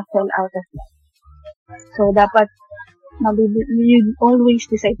other words, na fell out of love. So, dapat you always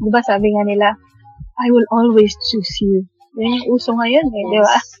decide. Diba sabi nga nila, I will always choose you. Yan yung uso ngayon eh,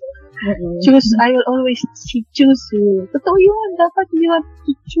 yes. Diba? I will always choose you. Totoo yun. Dapat you have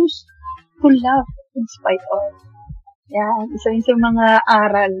to choose to love in spite of. Yan. Isa yun sa mga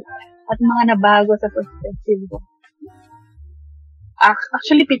aral at mga nabago sa perspective ko.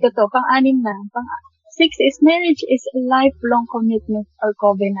 Actually, 7 to. Pang-6 na. 6 is marriage is a lifelong commitment or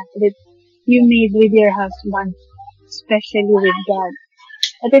covenant that you made with your husband, especially with God.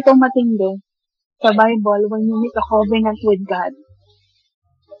 At itong matindi, sa Bible, when you make a covenant with God,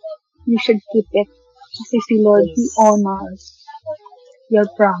 you should keep it. Kasi si Lord, He honors your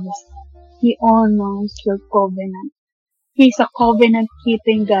promise. He honors your covenant. He's a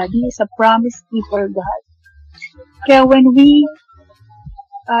covenant-keeping God. He is a promise-keeper God. Kaya when we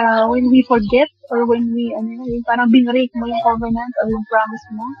forget or when we, parang binrake mo yung covenant or yung promise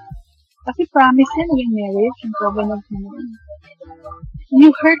mo, kasi promise yan yung marriage, yung covenant mo.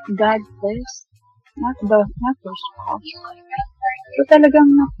 You hurt God first, not your spouse. So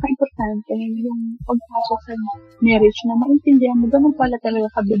talagang napaka-importante yung pagpasok sa marriage na maintindihan mo, ganun pala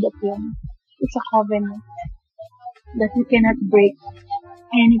talaga kabigat yan. It's a covenant that you cannot break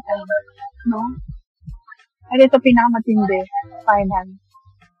anytime, no? At ito pinakamatindi, final.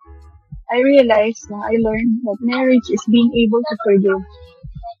 I realized I learned that marriage is being able to forgive.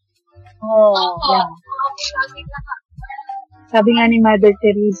 Oh, yeah. Sabi nga ni Mother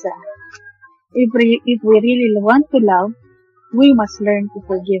Teresa, if we really want to love, we must learn to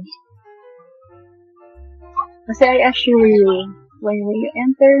forgive. Kasi I assure you, when you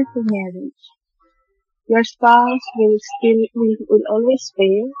enter to marriage, your spouse will always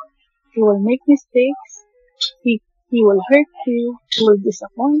fail. He will make mistakes. He will hurt you. He will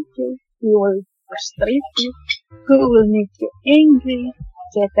disappoint you. He will frustrate you. He will make you angry,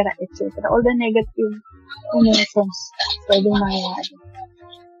 etc., etc. All the negative emotions pwedeng mangyari.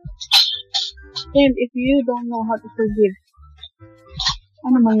 And if you don't know how to forgive,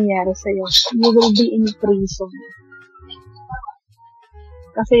 ano mangyayari sa'yo? You will be in prison.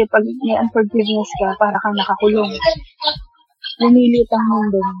 Kasi pag may unforgiveness ka, para kang nakakulong. Lumilit ang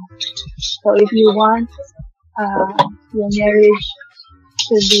mundo mo. So if you want your marriage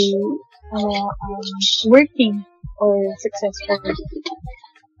to be working or successful,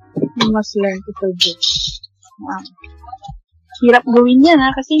 you must learn to forgive. Hirap gawin yan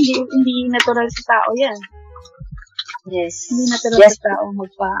kasi hindi natural sa tao yan. Yes. Hindi natural sa tao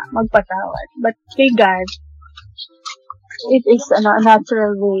magpatawad. But kay God, it is a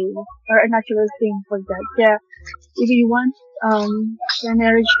natural way or a natural thing for God. Kaya if you want your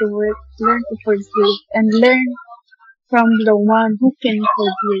marriage to work, learn to forgive and learn from the one who can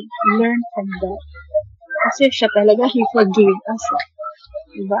forgive. Learn from God. Kasi siya talaga, He forgave us.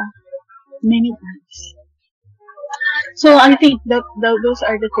 Diba? Many times. So, I think that those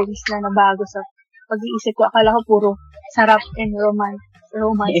are the things na nabago sa pag-iisip ko. Akala ko puro sarap and romance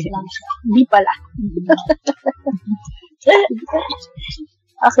lang siya. Hindi pala.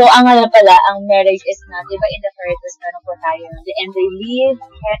 So, ang marriage is not, diba in the first meron po tayo, and they live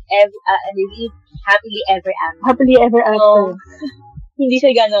happily ever after. Happily ever after. Hindi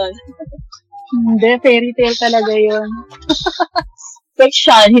siya ganon. Hindi, fairy tale talaga yun.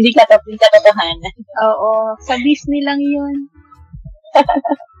 Fiction, hindi katotohanan. Oo, sa Disney lang yun.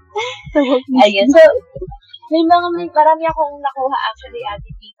 Ayun, so, marami akong nakuha actually,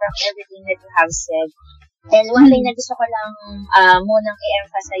 Ate P, from everything that you have said. And one thing na gusto ko lang munang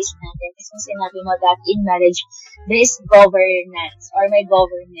i-emphasize natin is yung sinabi mo that in marriage, there is governance or may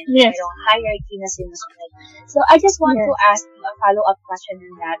government. Yes. Mayroong hierarchy na sinusunod. So, I just want to ask you a follow-up question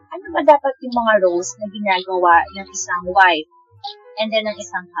on that. Ano ba dapat yung mga roles na ginagawa ng isang wife and then ng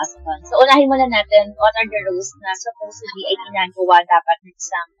isang husband? So, unahin muna natin what are the roles na supposedly ay ginagawa dapat ng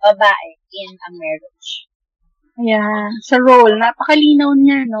isang babae in a marriage. Ayan. Sa role, napakalinaw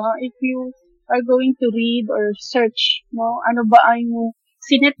niya, no? If you are going to read or search, no? Ano ba ang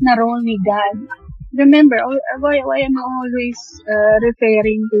sinet na role ni God? Remember, why am I always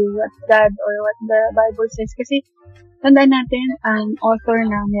referring to what God or what the Bible says? Kasi, tandaan natin, ang author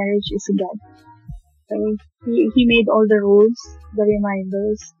ng marriage is God. Okay? He made all the rules, the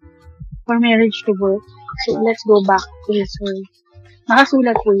reminders, for marriage to work. So, let's go back to His word.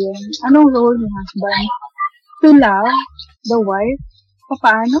 Nakasulat po yun. Anong role ni husband? To love the wife.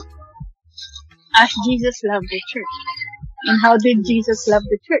 Paano? As Jesus loved the church. And how did Jesus love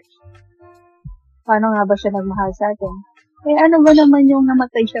the church? Paano nga ba siya nagmahal sa atin? Eh, ano ba naman yung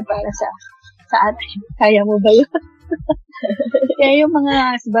namatay siya para sa atin? Kaya mo ba yun? Kaya yung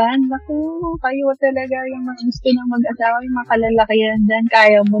mga husband, naku, kayo talaga yung mga gusto ng mag-asawa, yung mga kalalakihan dyan,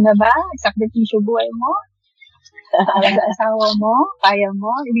 kaya mo na ba? Sakripisyo buhay mo? Para sa asawa mo? Kaya mo?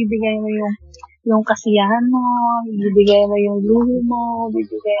 Ibibigay mo yung kasiyahan mo, ibibigay mo yung luho mo,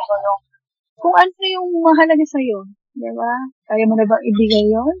 ibibigay mo kung ano yung mahalaga sa'yo. Diba? Kaya mo na bang ibigay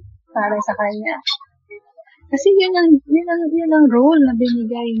yun para sa kanya? Kasi yun ang role na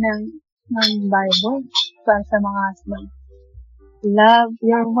binigay ng Bible para sa mga husband. Love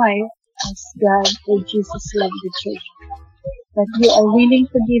your wife as God or Jesus loved the church. That you are willing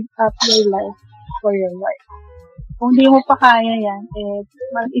to give up your life for your wife. Kung di mo pa kaya yan,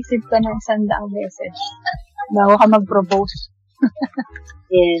 mag-isip ka ng 100 beses bago ka mag-propose.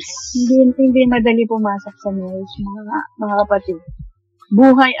 Yes. Hindi madali pumasok sa marriage, mga kapatid.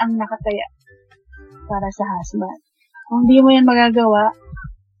 Buhay ang nakataya para sa husband. Kung di mo yan magagawa,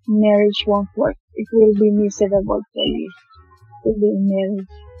 marriage won't work. It will be miserable for you to be in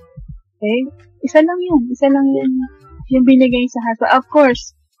marriage. Okay? Isa lang yan yung binigay sa husband. Of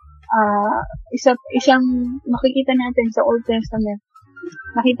course, isang makikita natin sa Old Testament,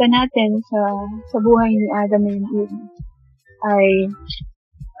 nakita natin sa buhay ni Adam and Eve, ay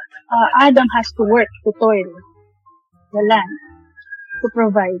Adam has to work, to toil the land, to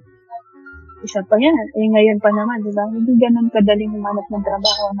provide. Isa pa yan. Ngayon pa naman, diba? Hindi ganun kadaling humanap ng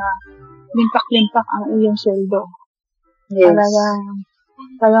trabaho na limpak-limpak ang iyong sweldo. Yes.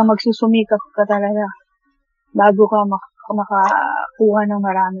 Talagang magsusumikap ka talaga bago ka makakuha ng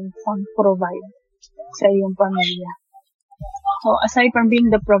maraming pang-provide sa iyong pamilya. So, aside from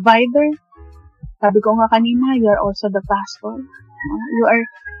being the provider, sabi ko nga kanina, you are also the pastor. You are,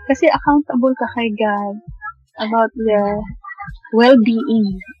 kasi accountable ka kay God about the well-being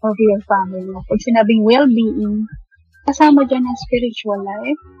of your family. Pag sinabing well-being, kasama dyan ang spiritual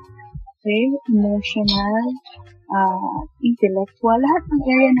life, okay, emotional, intellectual, lahat ng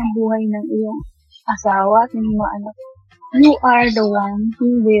area ng buhay ng iyong asawa at ng mga anak. You are the one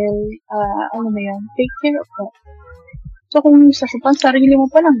who will, take care of that. So, kung sa sarili mo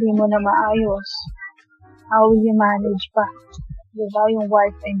pa lang, di mo na maayos, how will you manage pa? Diba? Yung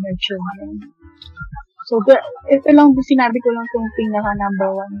wife and your children. So, ito lang, sinabi ko lang itong pinaka number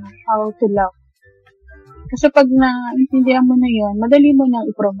 1, how to love. Kasi pag naintindihan mo na yun, madali mo na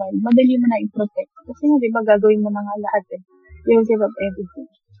i-provide, madali mo na i-protect. Kasi nga, diba, gagawin mo na nga lahat eh. You will give up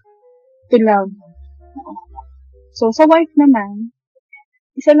everything. To love. So, sa wife naman,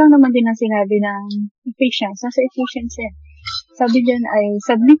 isa lang naman din ang sinabi ng Ephesians. Nasa Ephesians yan. Sabi dyan ay,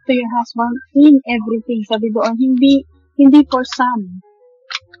 submit to your husband in everything. Sabi doon, hindi for some.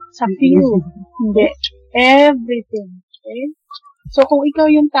 Sa few. Hindi. Everything. Okay? So, kung ikaw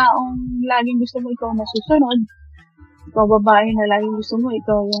yung taong laging gusto mo ikaw nasusunod, ikaw babae na laging gusto mo,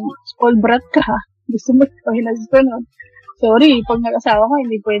 ikaw yung spoiled brat ka, gusto mo ikaw yung nasusunod. Sorry, pag nag-asawa ka,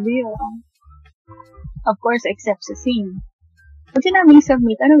 hindi pwede yun. Of course, except sa sin. Pag sinabing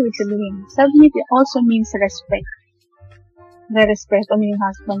submit, ano ibig sabihin? Submit also means respect. Respeto mo yung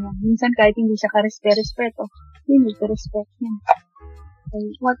husband mo. Minsan kahit hindi siya ka-respeto, you need to respect him.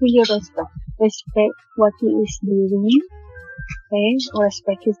 Okay? What will you respect? Respect what he is doing. Okay?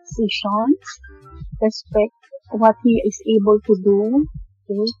 Respect his decisions. Respect what he is able to do.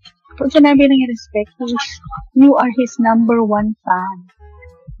 Okay? Pag sinabi ng respect, you are his number 1 fan.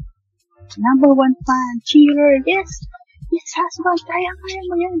 Number 1 fan. Cheerer. Yes, husband. Kaya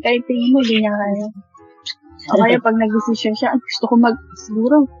mo yan. Kahit tingin mo, hindi niya kaya. O kaya pag nag-decision siya, gusto ko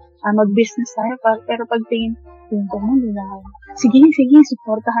siguro, mag-business tayo. Pero pag tingin ko mo, hindi na kaya. Sige,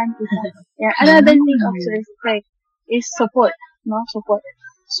 supportahan kita. Yeah. Another thing of respect is support. No?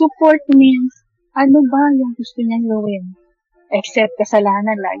 Support means, ano ba yung gusto niyang gawin? Except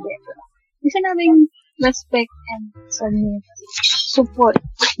kasalanan lagi. Isa namin respect and support.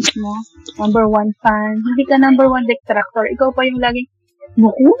 No? Number 1 fan. Hindi ka number 1 detractor. Ikaw pa yung laging,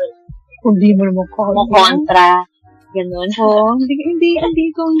 kung di mo naman kontra. Ganun. Oo. Hindi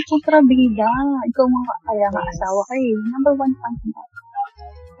ikaw yung kontrabida. Ikaw kaya asawa ka eh. Number 1 fan ka.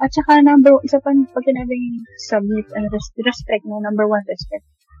 At saka isa pa pag sinabing submit and respect, no? Number 1 respect.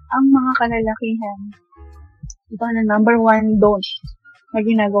 Ang mga kalalakihan, ito na number 1 don't na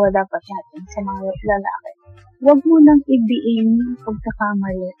ginagawa dapat natin sa mga lalaki. Huwag mo nang ibiin yung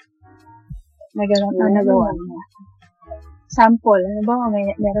pagkakamali na gano'n na nagawa niya. Sample,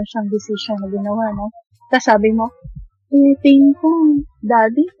 meron siyang decision na ginawa, no? Tapos sabi mo, tingin ko,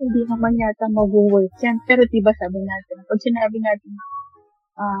 daddy, hindi naman yata mag-work yan. Pero diba sabi natin, pag sinabi natin,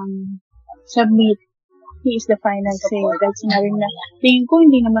 submit, he is the final say. Dahil sinabi na, tingin ko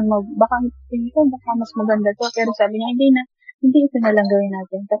baka mas maganda to. Pero sabi niya, hindi ito na lang gawin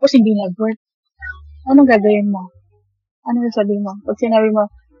natin. Tapos hindi nag-work. Anong gagawin mo? Ano sabihin mo? Pag sinabi mo,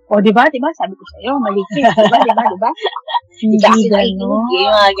 diba? Sabi ko sa'yo, mali ka. Diba? Hindi kasi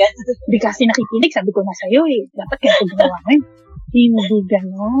nakikinig. Hindi kasi nakikinig, sabi ko na sa'yo eh. Dapat kaya ginawa mo eh. Hindi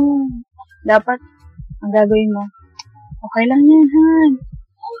gano'n. Dapat, ang gagawin mo, okay lang yan, Han.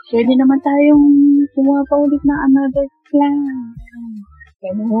 Pwede naman tayong pumapaulit na another plan.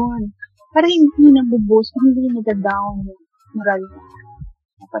 Gano'n. Para hindi nabuboost, hindi nag-down yung moral mo.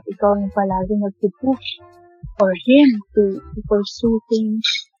 Dapat ikaw yung palagi nag-push for him to pursue things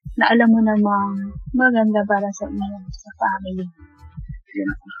na alam mo namang maganda para sa inyo, sa family.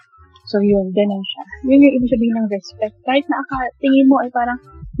 Yun. So, yun, ganun siya. Yun yung ibig sabihin ng respect. Kahit na tingin mo ay parang,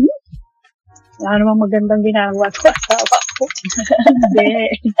 wala namang magandang ginagawa ko asawa ko.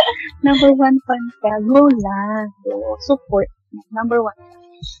 Hindi. Number 1 fan ka, go lang. Go. Support. Number 1.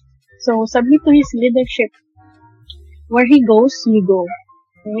 So, submit to his leadership. Where he goes, you go.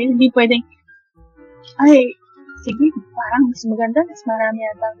 Okay? Hindi pwedeng, ay, sige, parang mas maganda, mas marami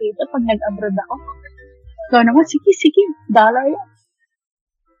yata dito pag nag-abroad ako. Ikaw naman, sige, dollar yan.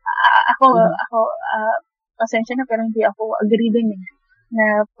 Ako, pasensya na, pero hindi ako agree din eh.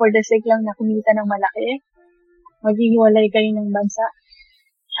 Na for the sake lang na kumita ng malaki, maghihiwalay kayo ng bansa.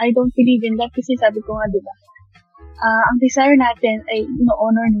 I don't believe in that kasi sabi ko nga, diba? Ang desire natin ay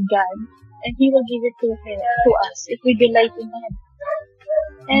ino-honor ni God and He will give it to us if we delight in Him.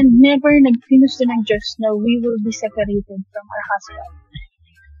 And never nagpinusto ng Diyos na we will be separated from our husband.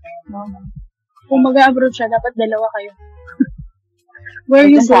 No. Kung mag-abroad siya, dapat dalawa kayo. Where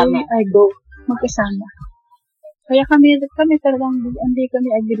you go, I go. Magkasama. Kaya kami talagang hindi kami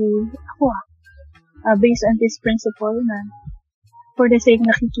agree. Ako based on this principle na for the sake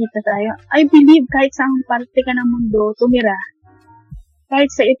nakikita tayo. I believe kahit sa ang parte ka ng mundo tumira,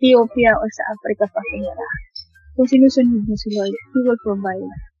 kahit sa Ethiopia or sa Africa pa tumira, kung sinusunod mo si Lord, He will provide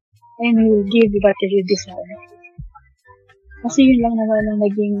and He will give you what you desire. Kasi yun lang naman ang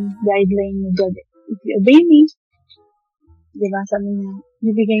naging guideline ni God. If you obey me, diba, sabi niya,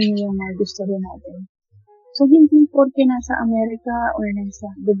 bibigay niyo yung mga gusto rin natin. So, hindi porke nasa Amerika or nasa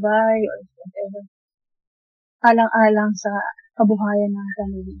Dubai or whatever, alang-alang sa kabuhayan ng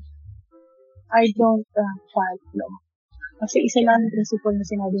family. I don't follow. Kasi isa lang ang principle na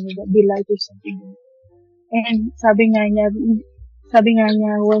sinabi niya, delight yourself in Him. And sabi nga niya,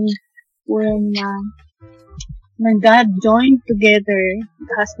 when God joined together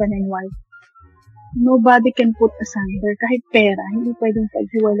the husband and wife, nobody can put asunder. Kahit pera, hindi pwedeng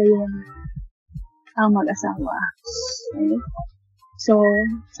paghiwalayan ang mag-asawa. Okay? So,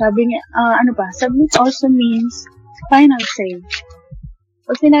 sabi niya, submit also means final say.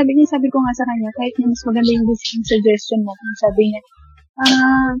 Pag sinabi niya, sabi ko nga sa kanya, kahit mas maganda yung suggestion mo, kung sabi niya,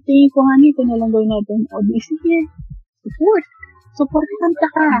 tingin ko nga nito na lang gawin natin, o di, sige, support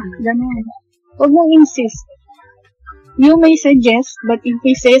ka, ganun. Huwag mong insist. You may suggest, but if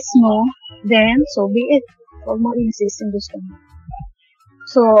he says no, then, so be it. Huwag mong insist in gusto mo.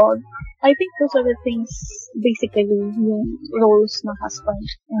 So, I think those are the things, basically, yung roles ng husband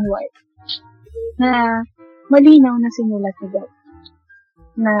and wife, na malinaw na sinulat ni God,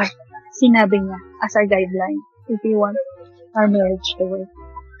 na sinabi niya as our guideline, if we want our marriage to work.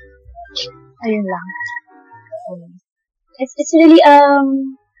 Ayun lang. It's really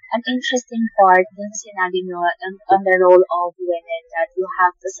an interesting part dun sa sinabi mo on the role of women that you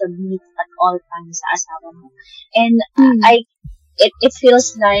have to submit at all times sa asawa mo. And it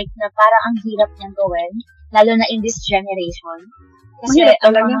feels like na parang ang hirap niyang gawin, lalo na in this generation. Kasi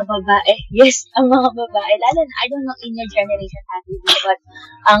ang mga babae, ang mga babae, lalo na, I don't know in your generation, but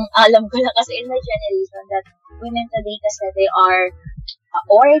ang alam ko lang kasi in my generation that women today kasi they are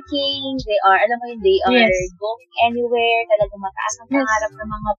working, they are going anywhere, talagang mataas ang pangarap ng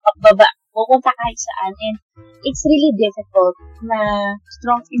mga pupunta kahit saan, and it's really difficult na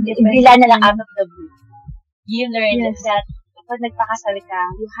strong independent. Bila na lang out of the blue. You learn that kapag nagpakasal ka,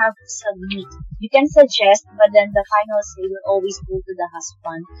 you have to submit. You can suggest, but then the final say will always go to the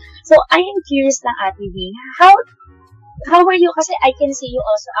husband. So, I am curious lang, Ate V, how were you? Kasi I can see you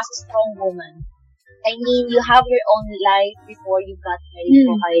also as a strong woman. I mean, you have your own life before you got married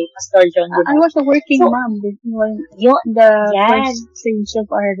kay Pastor John. I was a working mom when the first stage of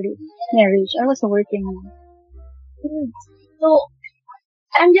our marriage. I was a working mom. So,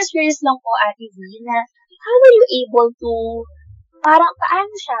 I'm just curious lang po, Ate V, na how were you able to,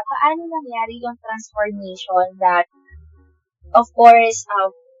 paano nangyari yung transformation that, of course,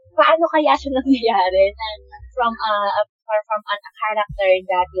 paano kaya siya nangyari na from a character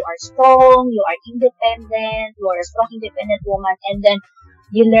that you are strong, you are independent, you are a strong, independent woman, and then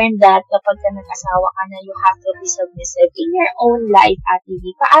you learn that kapag ka nag-asawa ka na, you have to be submissive in your own life, Ate V.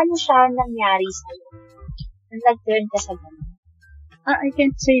 Paano siya nangyari sa'yo? Nag-turn ka sa ganun? I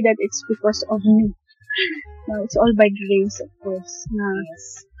can't say that it's because of me. No, it's all by grace, of course.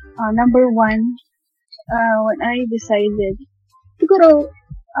 Number one, when I decided, siguro,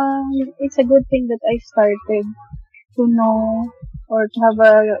 it's a good thing that I started to know or to have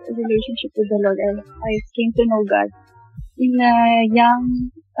a relationship with the Lord. I came to know God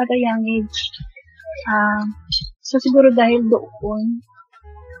at a young age. So siguro dahil doon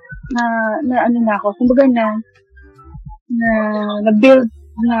na ano na ako, kumbaga na build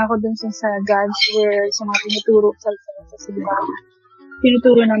ako dun sa God's Word, sa mga tinuturo sa simbahan.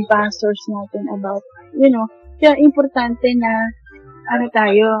 Tinuturo ng pastors natin about, kaya importante na,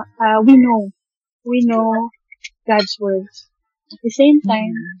 we know God's words. At the same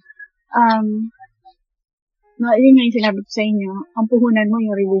time, yun nga yung sinabi ko sa inyo, ang puhunan mo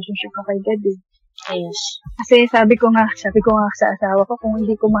yung relationship mo kay God. Yes. Kasi sabi ko nga sa asawa ko, kung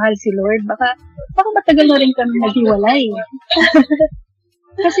hindi ko mahal si Lord, baka matagal na rin kami naghiwalay.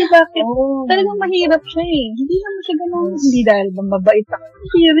 Kasi bakit? Talagang mahirap siya eh. Hindi naman siya ganun. Hindi dahil bang mabait ako.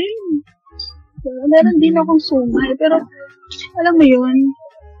 Hindi rin. Meron din akong sungay. Pero, alam mo yun,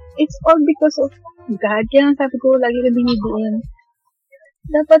 it's all because of God. Kaya sabi ko, lagi na binibuin.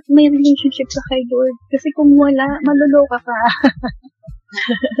 Dapat may relationship ka kay Lord. Kasi kung wala, maluloka ka.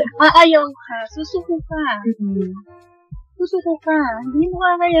 Aayaw ka. Susuko ka. Susuko ka. Hindi mo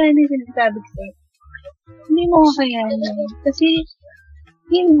kakayanin sinasabi ko sa'yo. Hindi mo kakayanin. Kasi,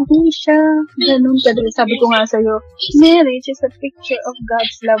 hindi siya ganun kadali. Sabi ko nga sa'yo, marriage is a picture of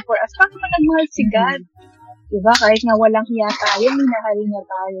God's love for us. Paano ka nagmahal si God? Diba? Kahit nga walang hiya tayo, minahal niya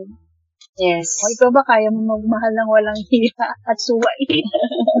tayo. Yes. O ikaw ba, kaya mo magmahal ng walang hiya at suway?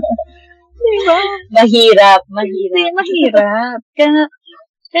 Diba? Mahirap. Mahirap. Kaya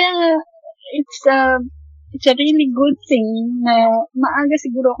it's a really good thing na maaga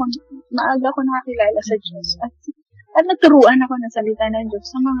ako nakakilala sa Diyos. At naturuan ako ng salita ng Diyos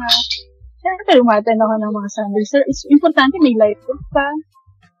sa mga, siyempre lumatan ako ng mga Sunday. So, it's importante may life group ka,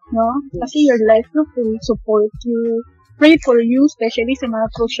 no? Kasi your life group will support you, pray for you, especially sa mga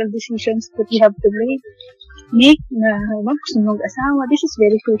crucial decisions that you have to make na gusto mong asawa. This is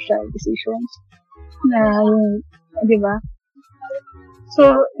very crucial decisions na yung, di ba? So,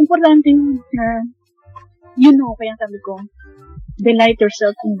 importante na, kaya sabi ko, delight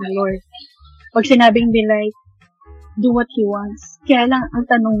yourself in the Lord. Pag sinabing delight, do what He wants. Kaya lang, ang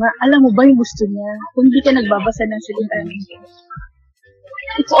tanong nga, alam mo ba yung gusto niya? Kung hindi ka nagbabasa ng salita ng Diyos.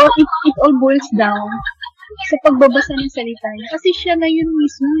 It all boils down sa pagbabasa ng salita niya. Kasi siya na yun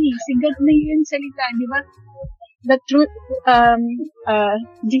mismo eh. Si God na yun salita, di ba? The truth,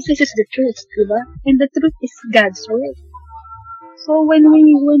 Jesus is the truth, di ba? And the truth is God's word. So, when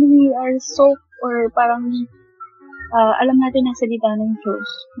we are so, or parang, alam natin ang salita ng Diyos,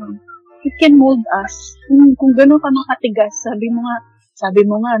 it can mold us. Kung gano'n ka makatigas, sabi mo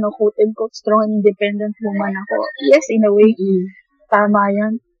nga, quote and quote, strong and independent woman ako. Yes, in a way, tama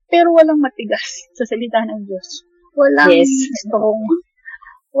yan. Pero walang matigas sa salita ng Diyos. Walang strong.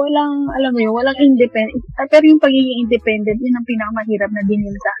 Alam mo yun, walang independent. Pero yung pagiging independent, yun ang pinakamahirap na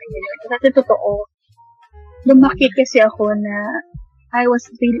dinil sa akin. Kasi totoo, lumaki kasi ako na I was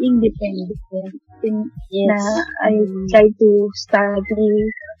really independent. Na I tried to study,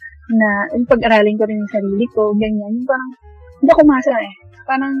 na yung pag-aralin ko rin yung sarili ko, ganyan. Yung parang, hindi ako masa eh.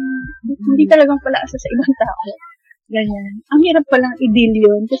 Parang, hindi talagang palaasa sa ibang tao. Ganyan. Ang hirap palang i-deal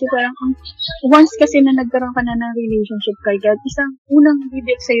yun. Kasi parang, once kasi na nagkaroon ka na ng relationship kay God, isang unang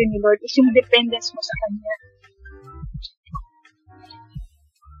i-deal sa'yo ni Lord is yung dependence mo sa Kanya.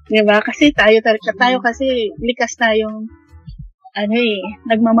 Diba? Kasi tayo kasi likas tayong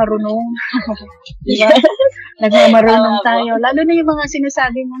nagmamarunong. Diba? Nagmamarunong tayo. Lalo na yung mga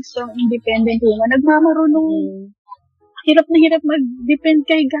sinasabi mong strong independent woman, nagmamarunong. Hirap na hirap mag-depend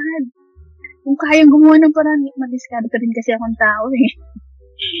kay God. Kung kayang gumawa ng paraan, madiskarte rin kasi akong tao eh.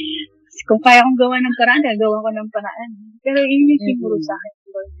 Kung kaya kong gawa ng paraan, gagawa ko ng paraan. Pero yun yung siguro sa akin,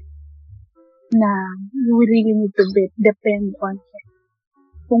 Lord, na you really need to depend on Him.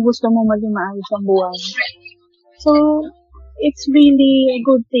 Kung gusto mo maging maayos ang buhay. So, it's really a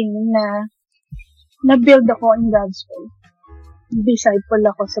good thing na na-build ako in God's way. Disciple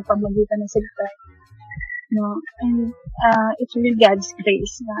ako sa pamagitan ng salita. No? And it's really God's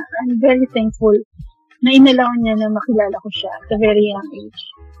grace na I'm very thankful na inalaw niya na makilala ko siya at a very young age.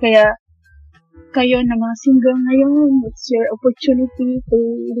 Kaya, kayo na mga single ngayon, it's your opportunity to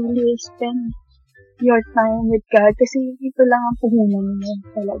really spend your time with God kasi ito lang ang puhunan niya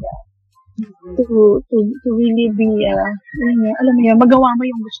talaga. To really be, alam mo yun, magawa mo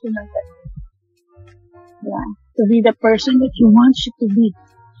yung gusto ng God. Yeah. To be the person that you want you to be.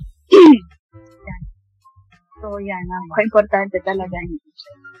 Yan. So, yan. Importante talaga.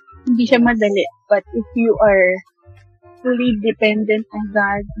 Hindi siya madali. But if you are fully dependent on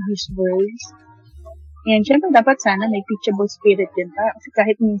God, His words, yan, syempre dapat sana may teachable spirit din pa. Kasi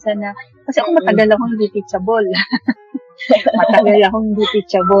kahit minsan na, kasi ako matagal akong hindi teachable. Matagal akong hindi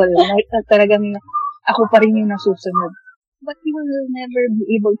teachable. Talagang ako pa rin yung nasusunod. But we will never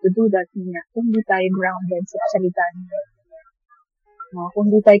be able to do that niya kung hindi tayo grounded sa salita niya. No,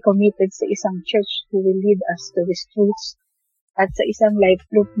 kung hindi tayo committed sa isang church who will lead us to His truths. at sa isang life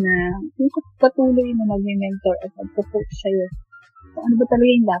group na patuloy na mag-mentor at mag-coach sa'yo. So, ano ba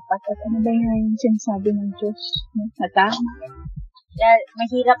talaga yung dapat at ano ba yung sinasabi ng Diyos na tama? Yeah,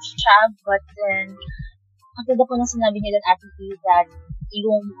 mahirap siya, but then, ang ganda po ng sinabi niyo doon, Ate P, that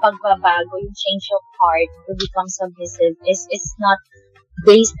yung pagbabago, yung change of heart to become submissive is not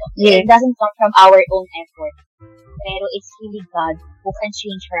based, it doesn't come from our own effort. Pero it's really God who can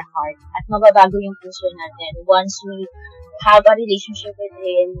change our heart. At mababago yung puso natin once we have a relationship with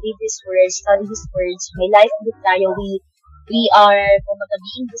Him, read His words, study His words, may life with tayo, we are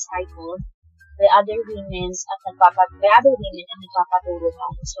being discipled by other women and nagpapaturo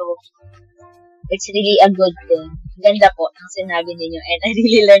tayo. So, it's really a good thing. Ganda po ang sinabi ninyo and I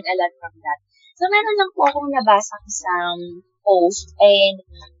really learned a lot from that. So, meron lang po akong nabasang isang post and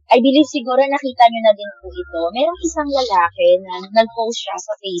I believe siguro nakita nyo na din po ito. Merong isang lalaki na nag-post siya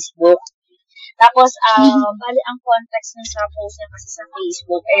sa Facebook. Tapos, bali ang context ng sa post niya kasi sa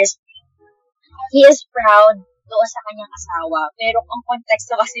Facebook is he is proud doon sa kanyang asawa. Pero ang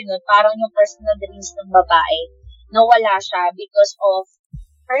konteksto kasi nun, parang yung personal dreams ng babae, nawala siya because of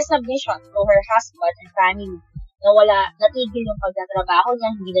her submission to her husband and family. Natigil yung pagtatrabaho niya,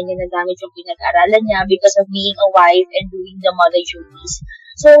 hindi na niya nagamit yung pinag-aralan niya because of being a wife and doing the mother duties.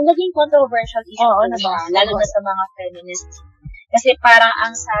 So, naging controversial issue siya, lalo na sa mga feminists. Kasi parang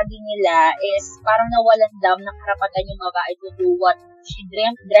ang sabi nila is parang nawalan daw ng karapatan yung babae to do what she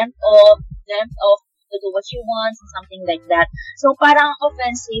dreamt of, to do what she wants, and something like that. So, parang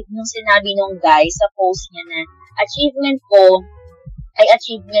offensive nung sinabi nung guy sa post niya na achievement ko ay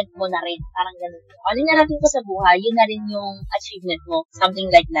achievement mo na rin. Parang ganun. Ano narating ko sa buhay, yun na rin yung achievement mo. Something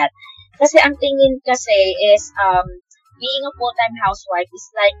like that. Kasi ang tingin kasi is, being a full-time housewife is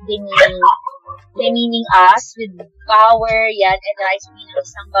like demeaning us with power, yan, and rights ng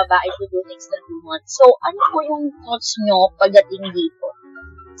isang babae to do things that we want. So, ano po yung thoughts nyo pagdating dito?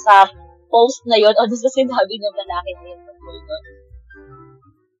 Sa post na yun, o doon sa sinabi ng lalaki na yun.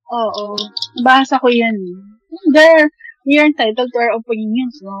 Oo. Basa ko yan. We are entitled to our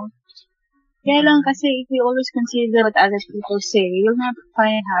opinions, no? Kaya lang kasi if we always consider what other people say, you'll never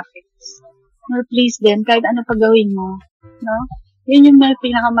find happiness. Or please them, kahit ano pa gawin mo. No? Yun yung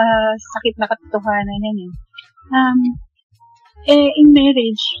pinakamasakit na katotohanan yan eh. In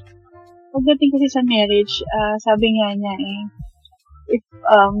marriage, pagdating kasi sa marriage, sabi nga niya if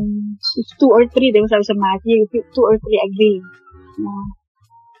 2 or 3, diba sabi sa Matthew, if 2 or 3 agree,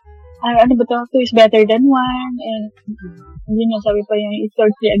 ano ba to? 2 is better than 1, and yun yung sabi pa yun, if 2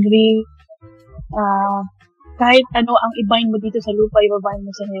 or 3 agree, kahit ano ang ibahin mo dito sa lupa, ibabahin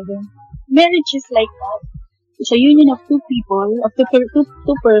mo sa heaven. Marriage is like that. It's a union of two people, of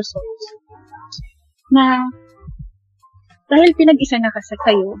two persons, na dahil pinag-isa na kasi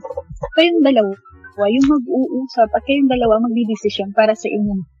kayong dalawa, yung mag-uusap at kayong dalawa magdidesisyon para sa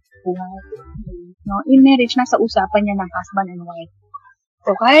inyong buhay. No? In marriage, nasa usapan niya ng husband and wife.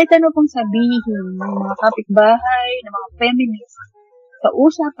 So, kahit ano pong sabihin ng mga kapitbahay, ng mga feminists, sa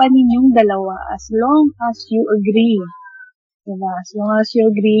usapan ninyong dalawa, as long as you agree, diba? As long as you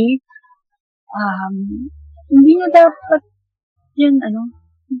agree, hindi na dapat yun,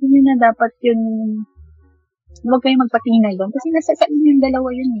 huwag kayong magpatingin doon. Kasi nasa sa inyong dalawa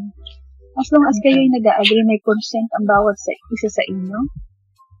yun eh. As long as kayo yung nag-agree, may consent ang bawat isa sa inyo,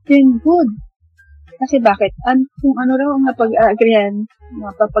 then good. Kasi bakit? Kung ano raw ang napag-agreehan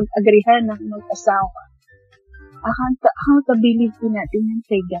ng mag-asawa, accountability natin yung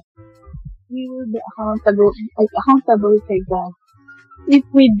kay God. We will be accountable kay God if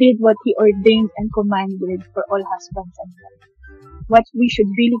we did what He ordained and commanded for all husbands and wives. What we should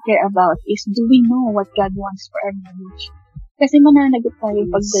really care about is, do we know what God wants for our marriage? Kasi mananagot tayo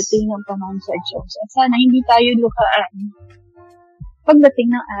pagdating ng panahon sa Diyos. At sana hindi tayo luhaan pagdating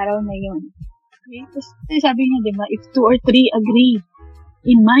ng araw na yun. Okay? Kasi sabi niya, diba, if 2 or 3 agree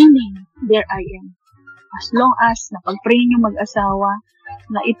in my name, there I am. As long as napag-pray niyo mag-asawa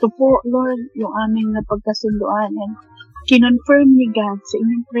na ito po, Lord, yung aming napagkasunduan and kinonfirm ni God sa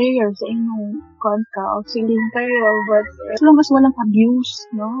inyong prayer, sa inyong counseling kayo, but as long as walang abuse,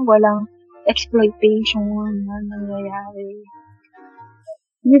 no? Walang exploitation na nangyayari.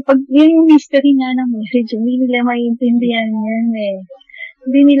 Yung mystery nga ng marriage, hindi nila maiintindihan yan eh.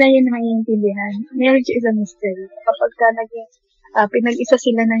 Hindi nila yan maiintindihan. Marriage is a mystery. Kapag ka naging pinag-isa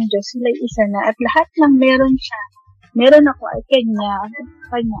sila ng Diyos, sila isa na, at lahat ng meron siya, meron ako ay kanya.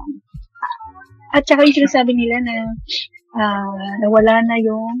 At saka yung sinasabi nila na nawala na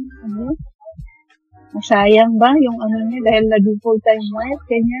yung masayang ba yung niya dahil naging full-time wife,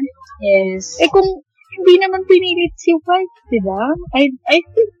 ganyan. Yes. Kung hindi naman pinilit si wife, diba? I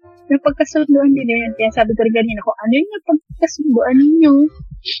think napagkasunduan din yun. Kaya sabi ko rin kanina ko, ano yung napagkasunduan ninyo?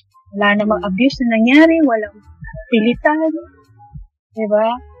 Wala namang abuse na nangyari, walang pilitan. Diba?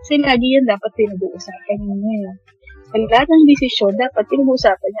 Kasi lagi yan dapat pinag-uusapan ninyo. Sa lahat ng desisyon, dapat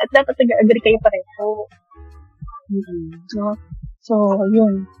pinag-uusapan niya at dapat nag-agree kayo pareho. No? So,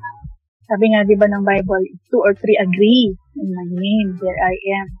 yun. Sabi nga, di ba ng Bible, 2 or 3 agree in my name, there I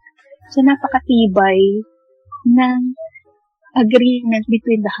am. So, napakatibay ng agreement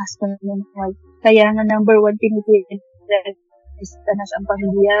between the husband and wife. Kaya nga, number 1, tinitira is tanas ang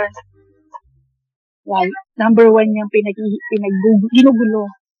pamilya. Right? Number 1 yung ginugulo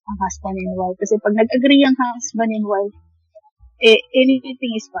ang husband and wife. Kasi pag nag-agree ang husband and wife,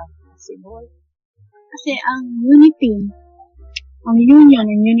 anything is possible. Kasi ang unity, ang union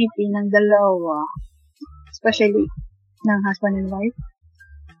and unity ng dalawa, especially ng husband and wife,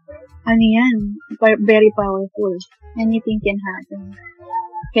 ano yan, very powerful. Anything can happen.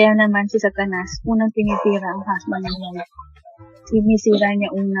 Kaya naman si Satanas, unang tinitira ang husband and wife. Sinisira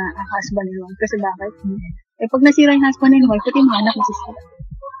niya una ang husband and wife. Kasi bakit? Pag nasira yung husband and wife, pati mga anak nasisira.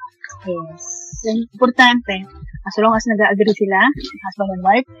 Yes. Importante, as long as nag-agree sila, husband and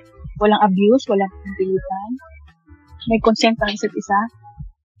wife, walang abuse, walang pilitan, may consent ang isa't isa,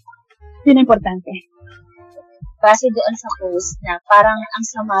 yun ang importante. Kasi doon sa post na parang ang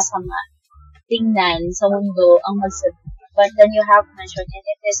sama-sama tingnan sa mundo ang magsabi. But then you have mentioned, and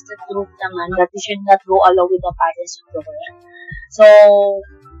it is the truth naman, that you should not go along with the patterns of the world. So,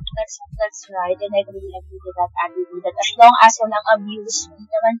 that's right, and I really agree with that attitude, that as long as walang abuse, hindi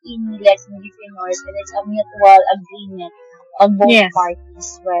naman pinilit, hindi pinors, and it's a mutual agreement on both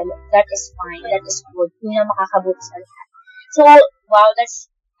parties, well, that is fine, that is good, yun ang makakabuti sa lahat. So, wow,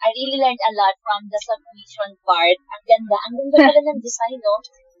 I really learned a lot from the submission part. Ang ganda pala ng design, no?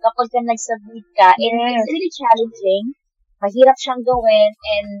 Kapag ka nag-submit ka, it's really challenging, mahirap siyang gawin,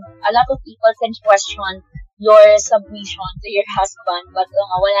 and a lot of people can question your submission to your husband, but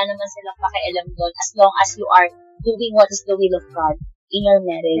wala naman silang pakialam doon as long as you are doing what is the will of God in your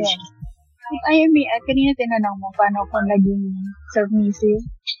marriage. Yeah. Kanina tinanong mo, paano ako naging submissive?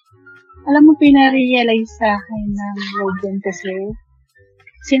 Alam mo, pinarealize sa akin ng word din kasi,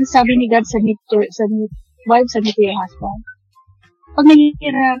 since sabi ni God, submit to your husband. Pag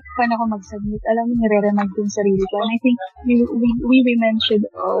nahihirapan ako mag-submit, alam mo, nire-remind ko yung sarili ko. And I think we women should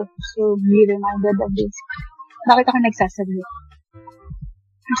also be reminded of this. Bakit ako nagsasubmit?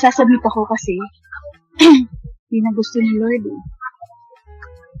 Nagsasubmit ako kasi yun ang gusto ni Lord.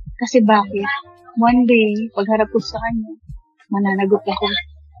 Kasi bakit? One day, pagharap ko sa Kanya, mananagot ako.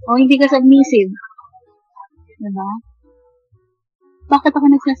 O hindi ka submissive. Diba? Bakit ako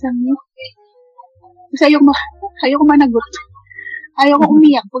nagsasubmit? Kasi ayoko managot. Ayaw ko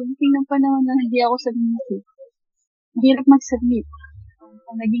umiyak pag ng panahon na hindi ako submissive. Hirap mag-submit.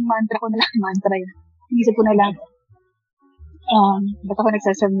 Ang naging mantra ko na lang, mantra yun. Inisip ko na lang, ba't ako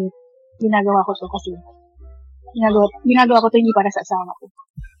nagsasubmit? Ginagawa ko to kasi. Ginagawa ko to hindi para sa asawa ko.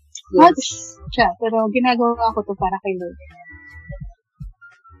 Yes. Siya, pero ginagawa ko to para kay Lord.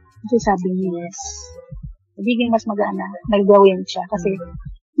 Kasi sabi niya, yes. Magiging mas magana, nagawin siya. Kasi,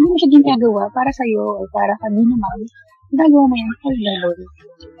 hindi mo siya ginagawa para sa'yo o para kanino naman. Ginagawa mo yan kay Lord.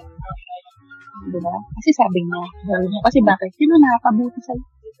 Diba? Kasi sabi niya, kasi bakit? Sino nakakabuti sa'yo?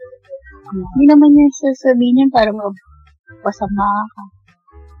 Hindi naman niya sasabihin niya para mapasama ka.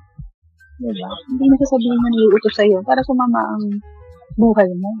 Diba? Hindi na sasabihin niya niuutos sa'yo para sumama ang buhay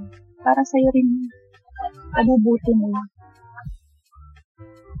mo. Para sa'yo rin kabubuti mo.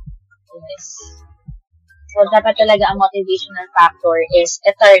 Yes. So, dapat talaga ang motivational factor is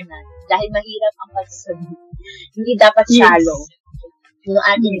eternal. Dahil mahirap ang pagsasabi. Hindi dapat shallow. Yung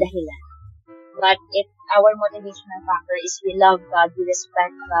ating dahilan. But if our motivational factor is we love God, we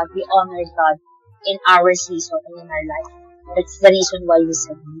respect God, we honor God in our season and in our life. That's the reason why we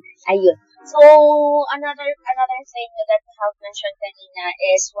submit. Ayun. So, another thing that I have mentioned kanina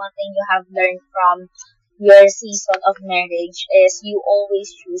is one thing you have learned from your season of marriage is you always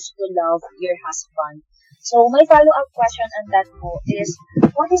choose to love your husband. So, my follow-up question on that is,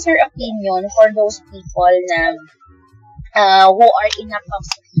 what is your opinion for those people na who are in a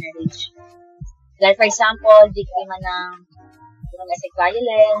toxic marriage? Like, for example, biktima ng domestic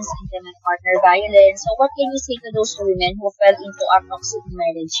violence, intimate partner violence. So, what can you say to those women who fell into a toxic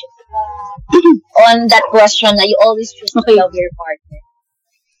marriage? On that question na you always choose to love your partner.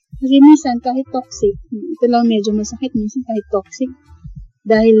 Kasi minsan, kahit toxic, ito lang medyo masakit, minsan kahit toxic,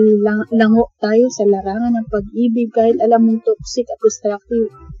 dahil lango tayo sa larangan ng pag-ibig, kahit alam mong toxic at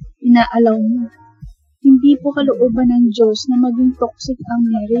destructive, inaalaw mo. Hindi po kalooban ng Diyos na maging toxic ang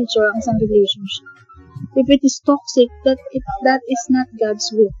marriage or ang isang relationship. If it is toxic, that is not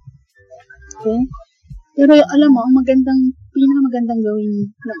God's will. Okay? Pero alam mo, ang pinakamagandang gawin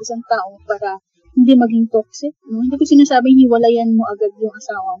ng isang tao para hindi maging toxic, no? Hindi ko sinasabing hiwalayan mo agad yung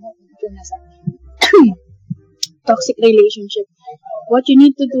asawa mo. Ito nasa toxic relationship. What you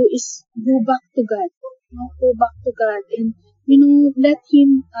need to do is go back to God. No? Go back to God and let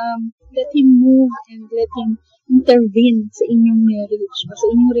Him move and let Him intervene sa inyong marriage o sa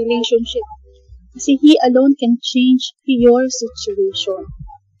inyong relationship. Kasi He alone can change your situation.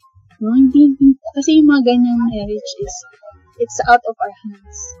 No? Kasi yung mga ganyang marriage it's out of our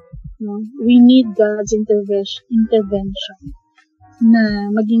hands. No? We need God's intervention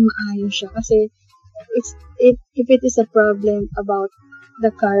na maging maayos siya. Kasi if it is a problem about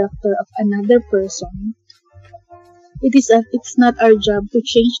the character of another person, it's not our job to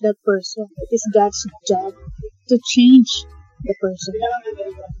change that person. It is God's job to change the person.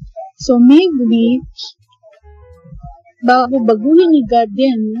 So maybe baguhin ni God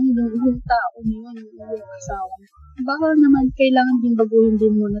din yung tao niyon, yung asawa. Baka naman kailangan din baguhin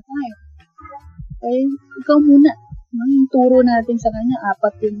din muna tayo. Okay? Ikaw muna. No? Yung turo natin sa kanya,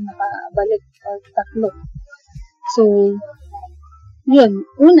 4 yung nakabalik or 3. So, yun.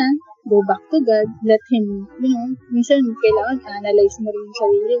 Una, go back to God. Let Him, minsan kailangan analyze mo rin yung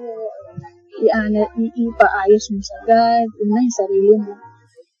sarili mo. Ipaayos mo sa God. Una, yung sarili mo.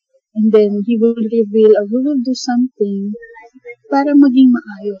 And then, He will reveal or He will do something para maging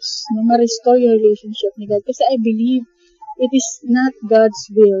maayos. No? Ma-restore your relationship ni God. Kasi I believe it is not God's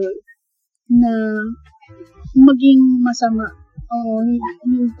will na maging masama o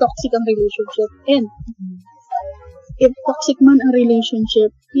yung toxic ang relationship. And if toxic man ang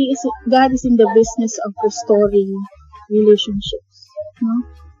relationship, God is in the business of restoring relationships. No?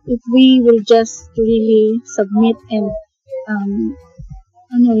 If we will just really submit and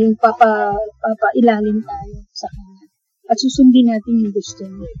yung papailalim tayo sa Kanya. At susundin natin yung gusto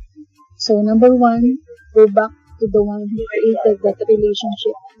niya. So, number 1, go back to the one who created that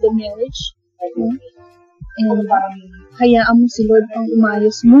relationship, the marriage. No? And hayaan mo si Lord ang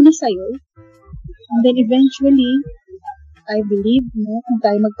umayos muna sa'yo. And then eventually, I believe, kung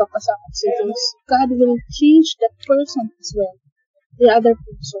tayo magpapasakot sa Diyos, God will change that person as well. The other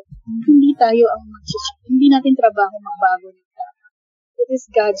person. Hindi tayo hindi natin trabaho magbago ng tao. It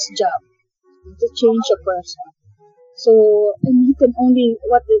is God's job to change a person. So, and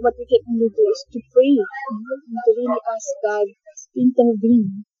what we can only do is to pray, and to really ask God to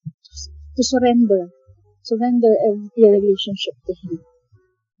intervene, to surrender every relationship to Him.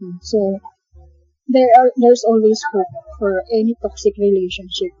 So, there's always hope for any toxic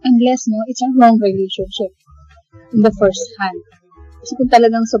relationship, unless it's a wrong relationship in the first hand. Kasi kung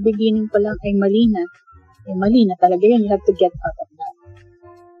talagang sa beginning pa lang ay mali na talaga yun. You have to get out of that.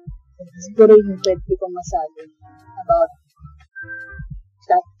 Siguro yung pwede kong masabi about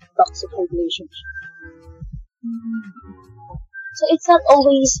that toxic relationship. So it's not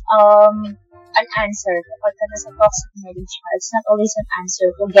always an answer kapag ka nasa toxic marriage ka. It's not always an answer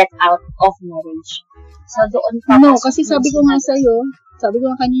to get out of marriage. So doon pa. No, kasi sabi ko nga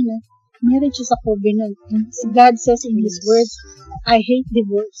kanina, marriage is a covenant. And God says in His word, I hate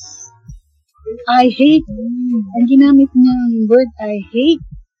divorce. I hate. Ang ginamit niyang word, I hate.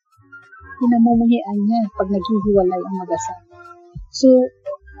 Pinamumuhian niya pag naghihiwalay ang mag-asawa. So,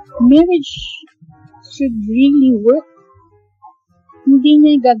 marriage should really work. Hindi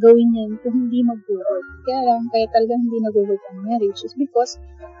niya gagawin yan kung hindi mag-work. Kaya talagang hindi nag-work ang marriage is because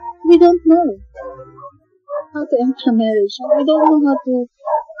we don't know how to enter marriage. We don't know how to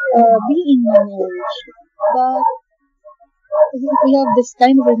be in a marriage. But if we have this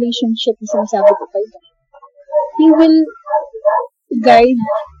kind of relationship na sinasabi ko kayo, He will guide,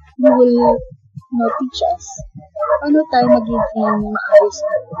 He will teach us paano tayo magiging maayos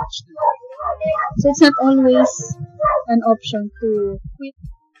na marriage. So it's not always an option to quit.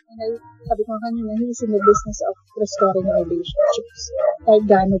 And sabi ko kanina, He is in the business of restoring relationships. Kahit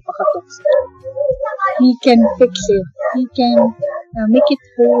gaano pa ka-toxic. He can fix it. He can make it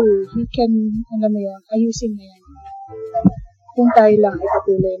whole. He can, ayusin na yan. Kung tayo lang ay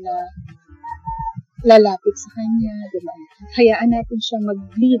patuloy na lalapit sa Kanya, diba? Hayaan natin siya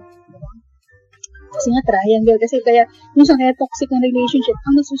mag-lead. Diba? Kasi nga, triangle. Kasi kaya toxic ang relationship,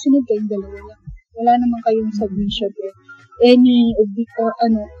 ang nasusunod kayong dalawa lang. Wala naman kayong submission or any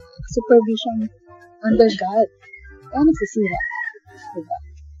supervision under God. Kaya nagsisira. Diba?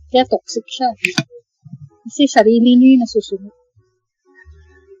 Kaya toxic siya. Kasi sarili niyo yung nasusunod.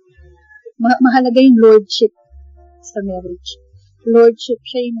 Mahalaga yung lordship sa marriage. Lordship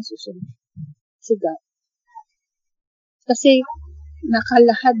siya yung nasusunod. Si God. Kasi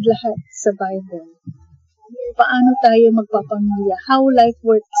nakalahad-lahad sa Bible. Paano tayo magpapamilya? How life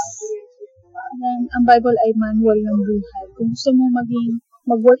works. Yan, ang Bible ay manual ng buhay. Kung gusto mo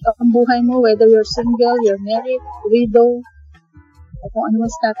mag-work ang buhay mo, whether you're single, you're married, widow, o kung ano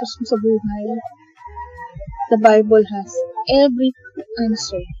ang status mo sa buhay, the Bible has every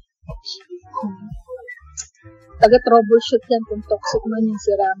answer. Taga-troubleshoot yan kung toxic man yung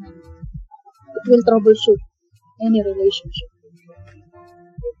siraman. It will troubleshoot any relationship.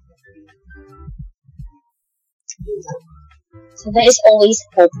 So there is always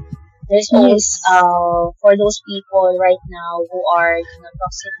hope. There's always, for those people right now who are in a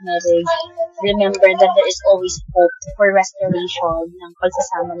toxic marriage, remember that there is always hope for restoration ng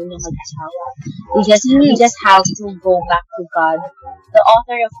pagsasama ninyong mag-asawa. We just have to go back to God, the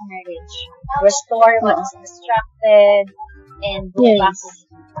author of marriage, restore what is distracted, and go back to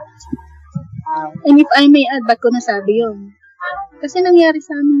Him. And if I may add, ba't ko nasabi yun? Kasi nangyari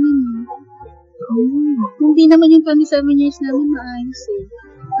sa amin yun. Hindi naman yung 27 years namin maayos eh.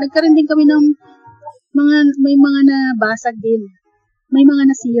 Nagkaroon din kami ng may mga nabasag din. May mga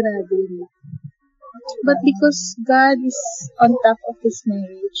nasira din. But because God is on top of this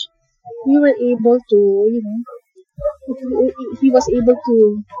marriage, we were able to, He was able to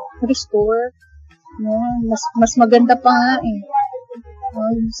restore. Mas maganda pa nga eh.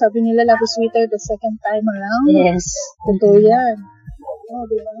 Sabi nila, love is sweeter the second time around. Yes. Totoo yan.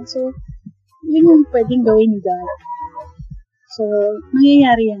 Diba? So, yun yung pwedeng gawin ni God. So,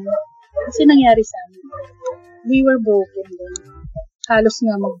 nangyayari yan. Kasi nangyari sa amin. We were broken din. Halos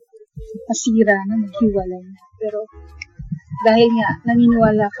nga masira na, maghiwalay na. Pero, dahil nga,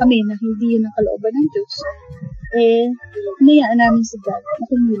 naniniwala kami na hindi yun ang kalooban ng Diyos, hinayaan namin si God na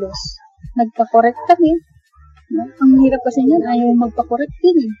kumilos. Nagpa-correct kami. Ang hirap kasi niyan, ayaw magpa-correct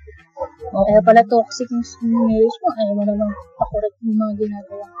din eh. Kaya pala toxic yung marriage mo, ayaw mo naman pa-correct yung mga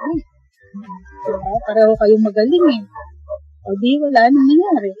ginagawa mo. Diba? Pareho kayong magaling eh. O di, wala nang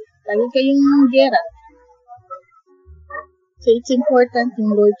nangyari. Lagi kayong gera. So, it's important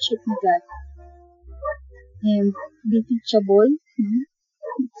yung Lordship ni God. And be teachable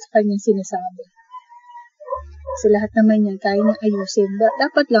sa kanyang sinasabi. Kasi lahat naman yan, kaya niyang ayusin.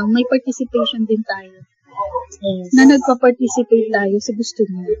 Dapat lang, may participation din tayo. Yes. Na nagpa-participate tayo sa gusto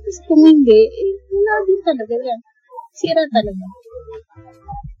niya. Kasi kung hindi, wala din talaga yan. Sira talaga.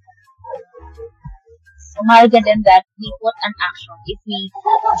 So, mahalaga din that we put an action. If we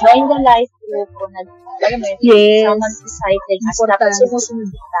join the life group o someone deciding as dapat sumusunod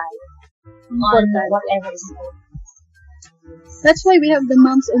tayo on whatever is going. That's why we have the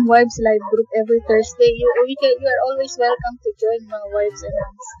Moms and Wives Live group every Thursday. You are always welcome to join mga wives and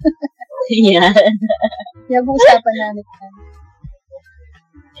moms. Yeah. Yung usapan namin.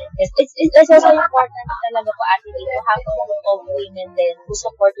 Yes, it's also important talaga po Ate to have a group of women then who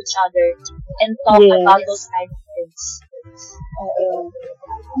support each other and talk about those kind of things.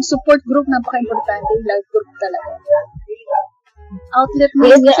 Yung support group, napaka-importante. Yung live group talaga. Outlet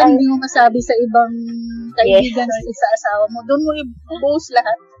mo, minsan hindi mo masabi sa ibang kaibigan o sa asawa mo. Doon mo i-boast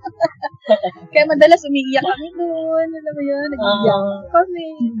lahat. Kaya madalas umiiyak kami doon. Alam mo yun? Nag-iiyak kami.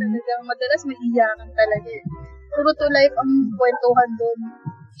 Talagang madalas may iyakan talaga. Puro to life ang kwentuhan doon.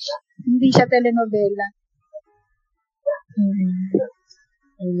 Hindi siya telenovela.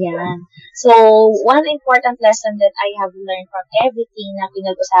 Ayan. So, one important lesson that I have learned from everything na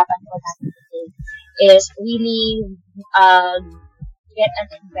pinag-usapan ko natin today is really get an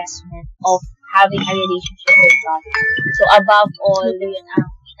investment of having a relationship with God. So, above all, yun ang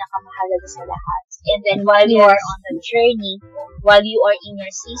pinakamahalaga sa lahat. And then, while you are on the journey, while you are in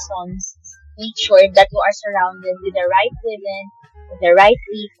your seasons, make sure that you are surrounded with the right women, with the right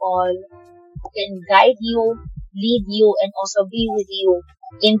people who can guide you, lead you, and also be with you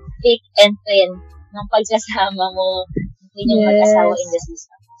in thick and thin ng pagsasama mo ng inyong mag-asawa in the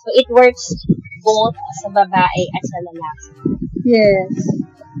season. So, it works both sa babae at sa lalaki. Yes.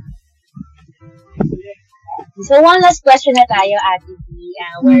 So, one last question na tayo, Ate B.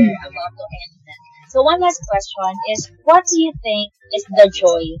 We're about to end na. So, one last question is, what do you think is the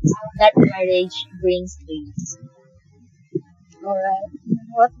joy that marriage brings to you? Alright.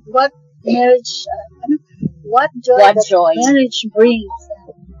 What marriage, what joy marriage brings?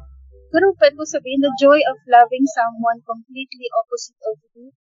 Pero pwede ko sabihin, the joy of loving someone completely opposite of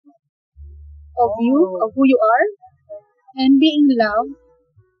who you are, and being loved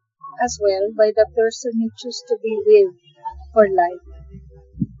as well by the person you choose to be with for life.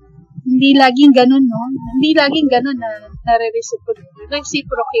 Hindi laging ganun, no? Hindi laging ganun na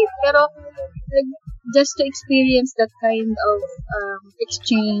reciprocate. Pero, just to experience that kind of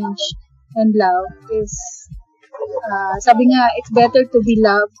exchange and love is, sabi nga, it's better to be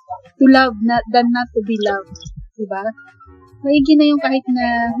loved, than not to be loved. Diba? maigi na yung kahit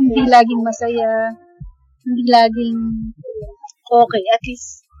na hindi laging masaya, hindi laging okay, at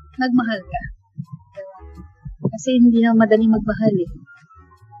least nagmahal ka. Kasi hindi na madaling magmahal eh.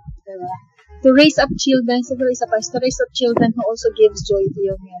 Diba? To raise up children, siguro isa pa, to raise up children who also gives joy to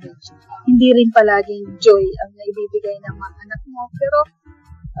your marriage. Hindi rin palaging joy ang naibibigay ng mga anak mo. Pero,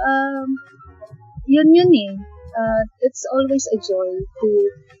 yun eh. It's always a joy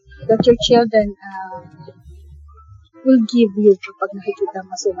that your children will give you kapag nakikita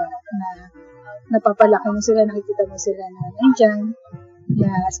mo sila na napapalaki mo sila, nakikita mo sila na nandyan.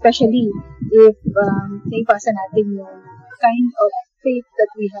 Yeah, especially if naipasa natin yung kind of faith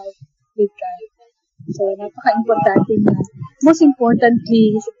that we have with God. So, napaka-importante na. Most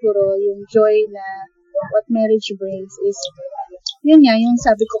importantly, siguro, yung joy na what marriage brings is, yun nga, yung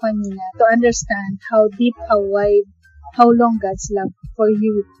sabi ko kanina, to understand how deep, how wide, how long God's love for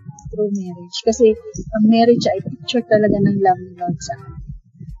you through marriage. Kasi, ang marriage ay picture talaga ng love ni Lord sa akin.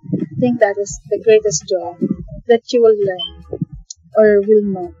 I think that is the greatest joy that you will learn or will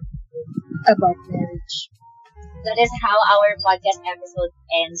know about marriage. That is how our podcast episode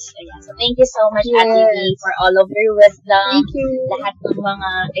ends. Ayan. So, thank you so much, Ate B, for all of your wisdom. Thank you. Lahat ng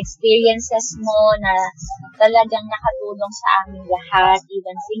mga experiences mo na talagang nakatulong sa aming lahat,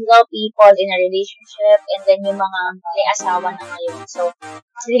 even single people in a relationship, and then yung mga may asawa na ngayon. So,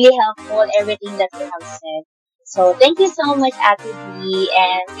 it's really helpful, everything that you have said. So, thank you so much, Ate B,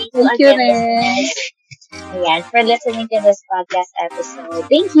 and thank you again, listeners. Ayan, for listening to this podcast episode.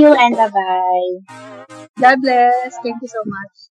 Thank you, and bye-bye. God bless. Thank you so much.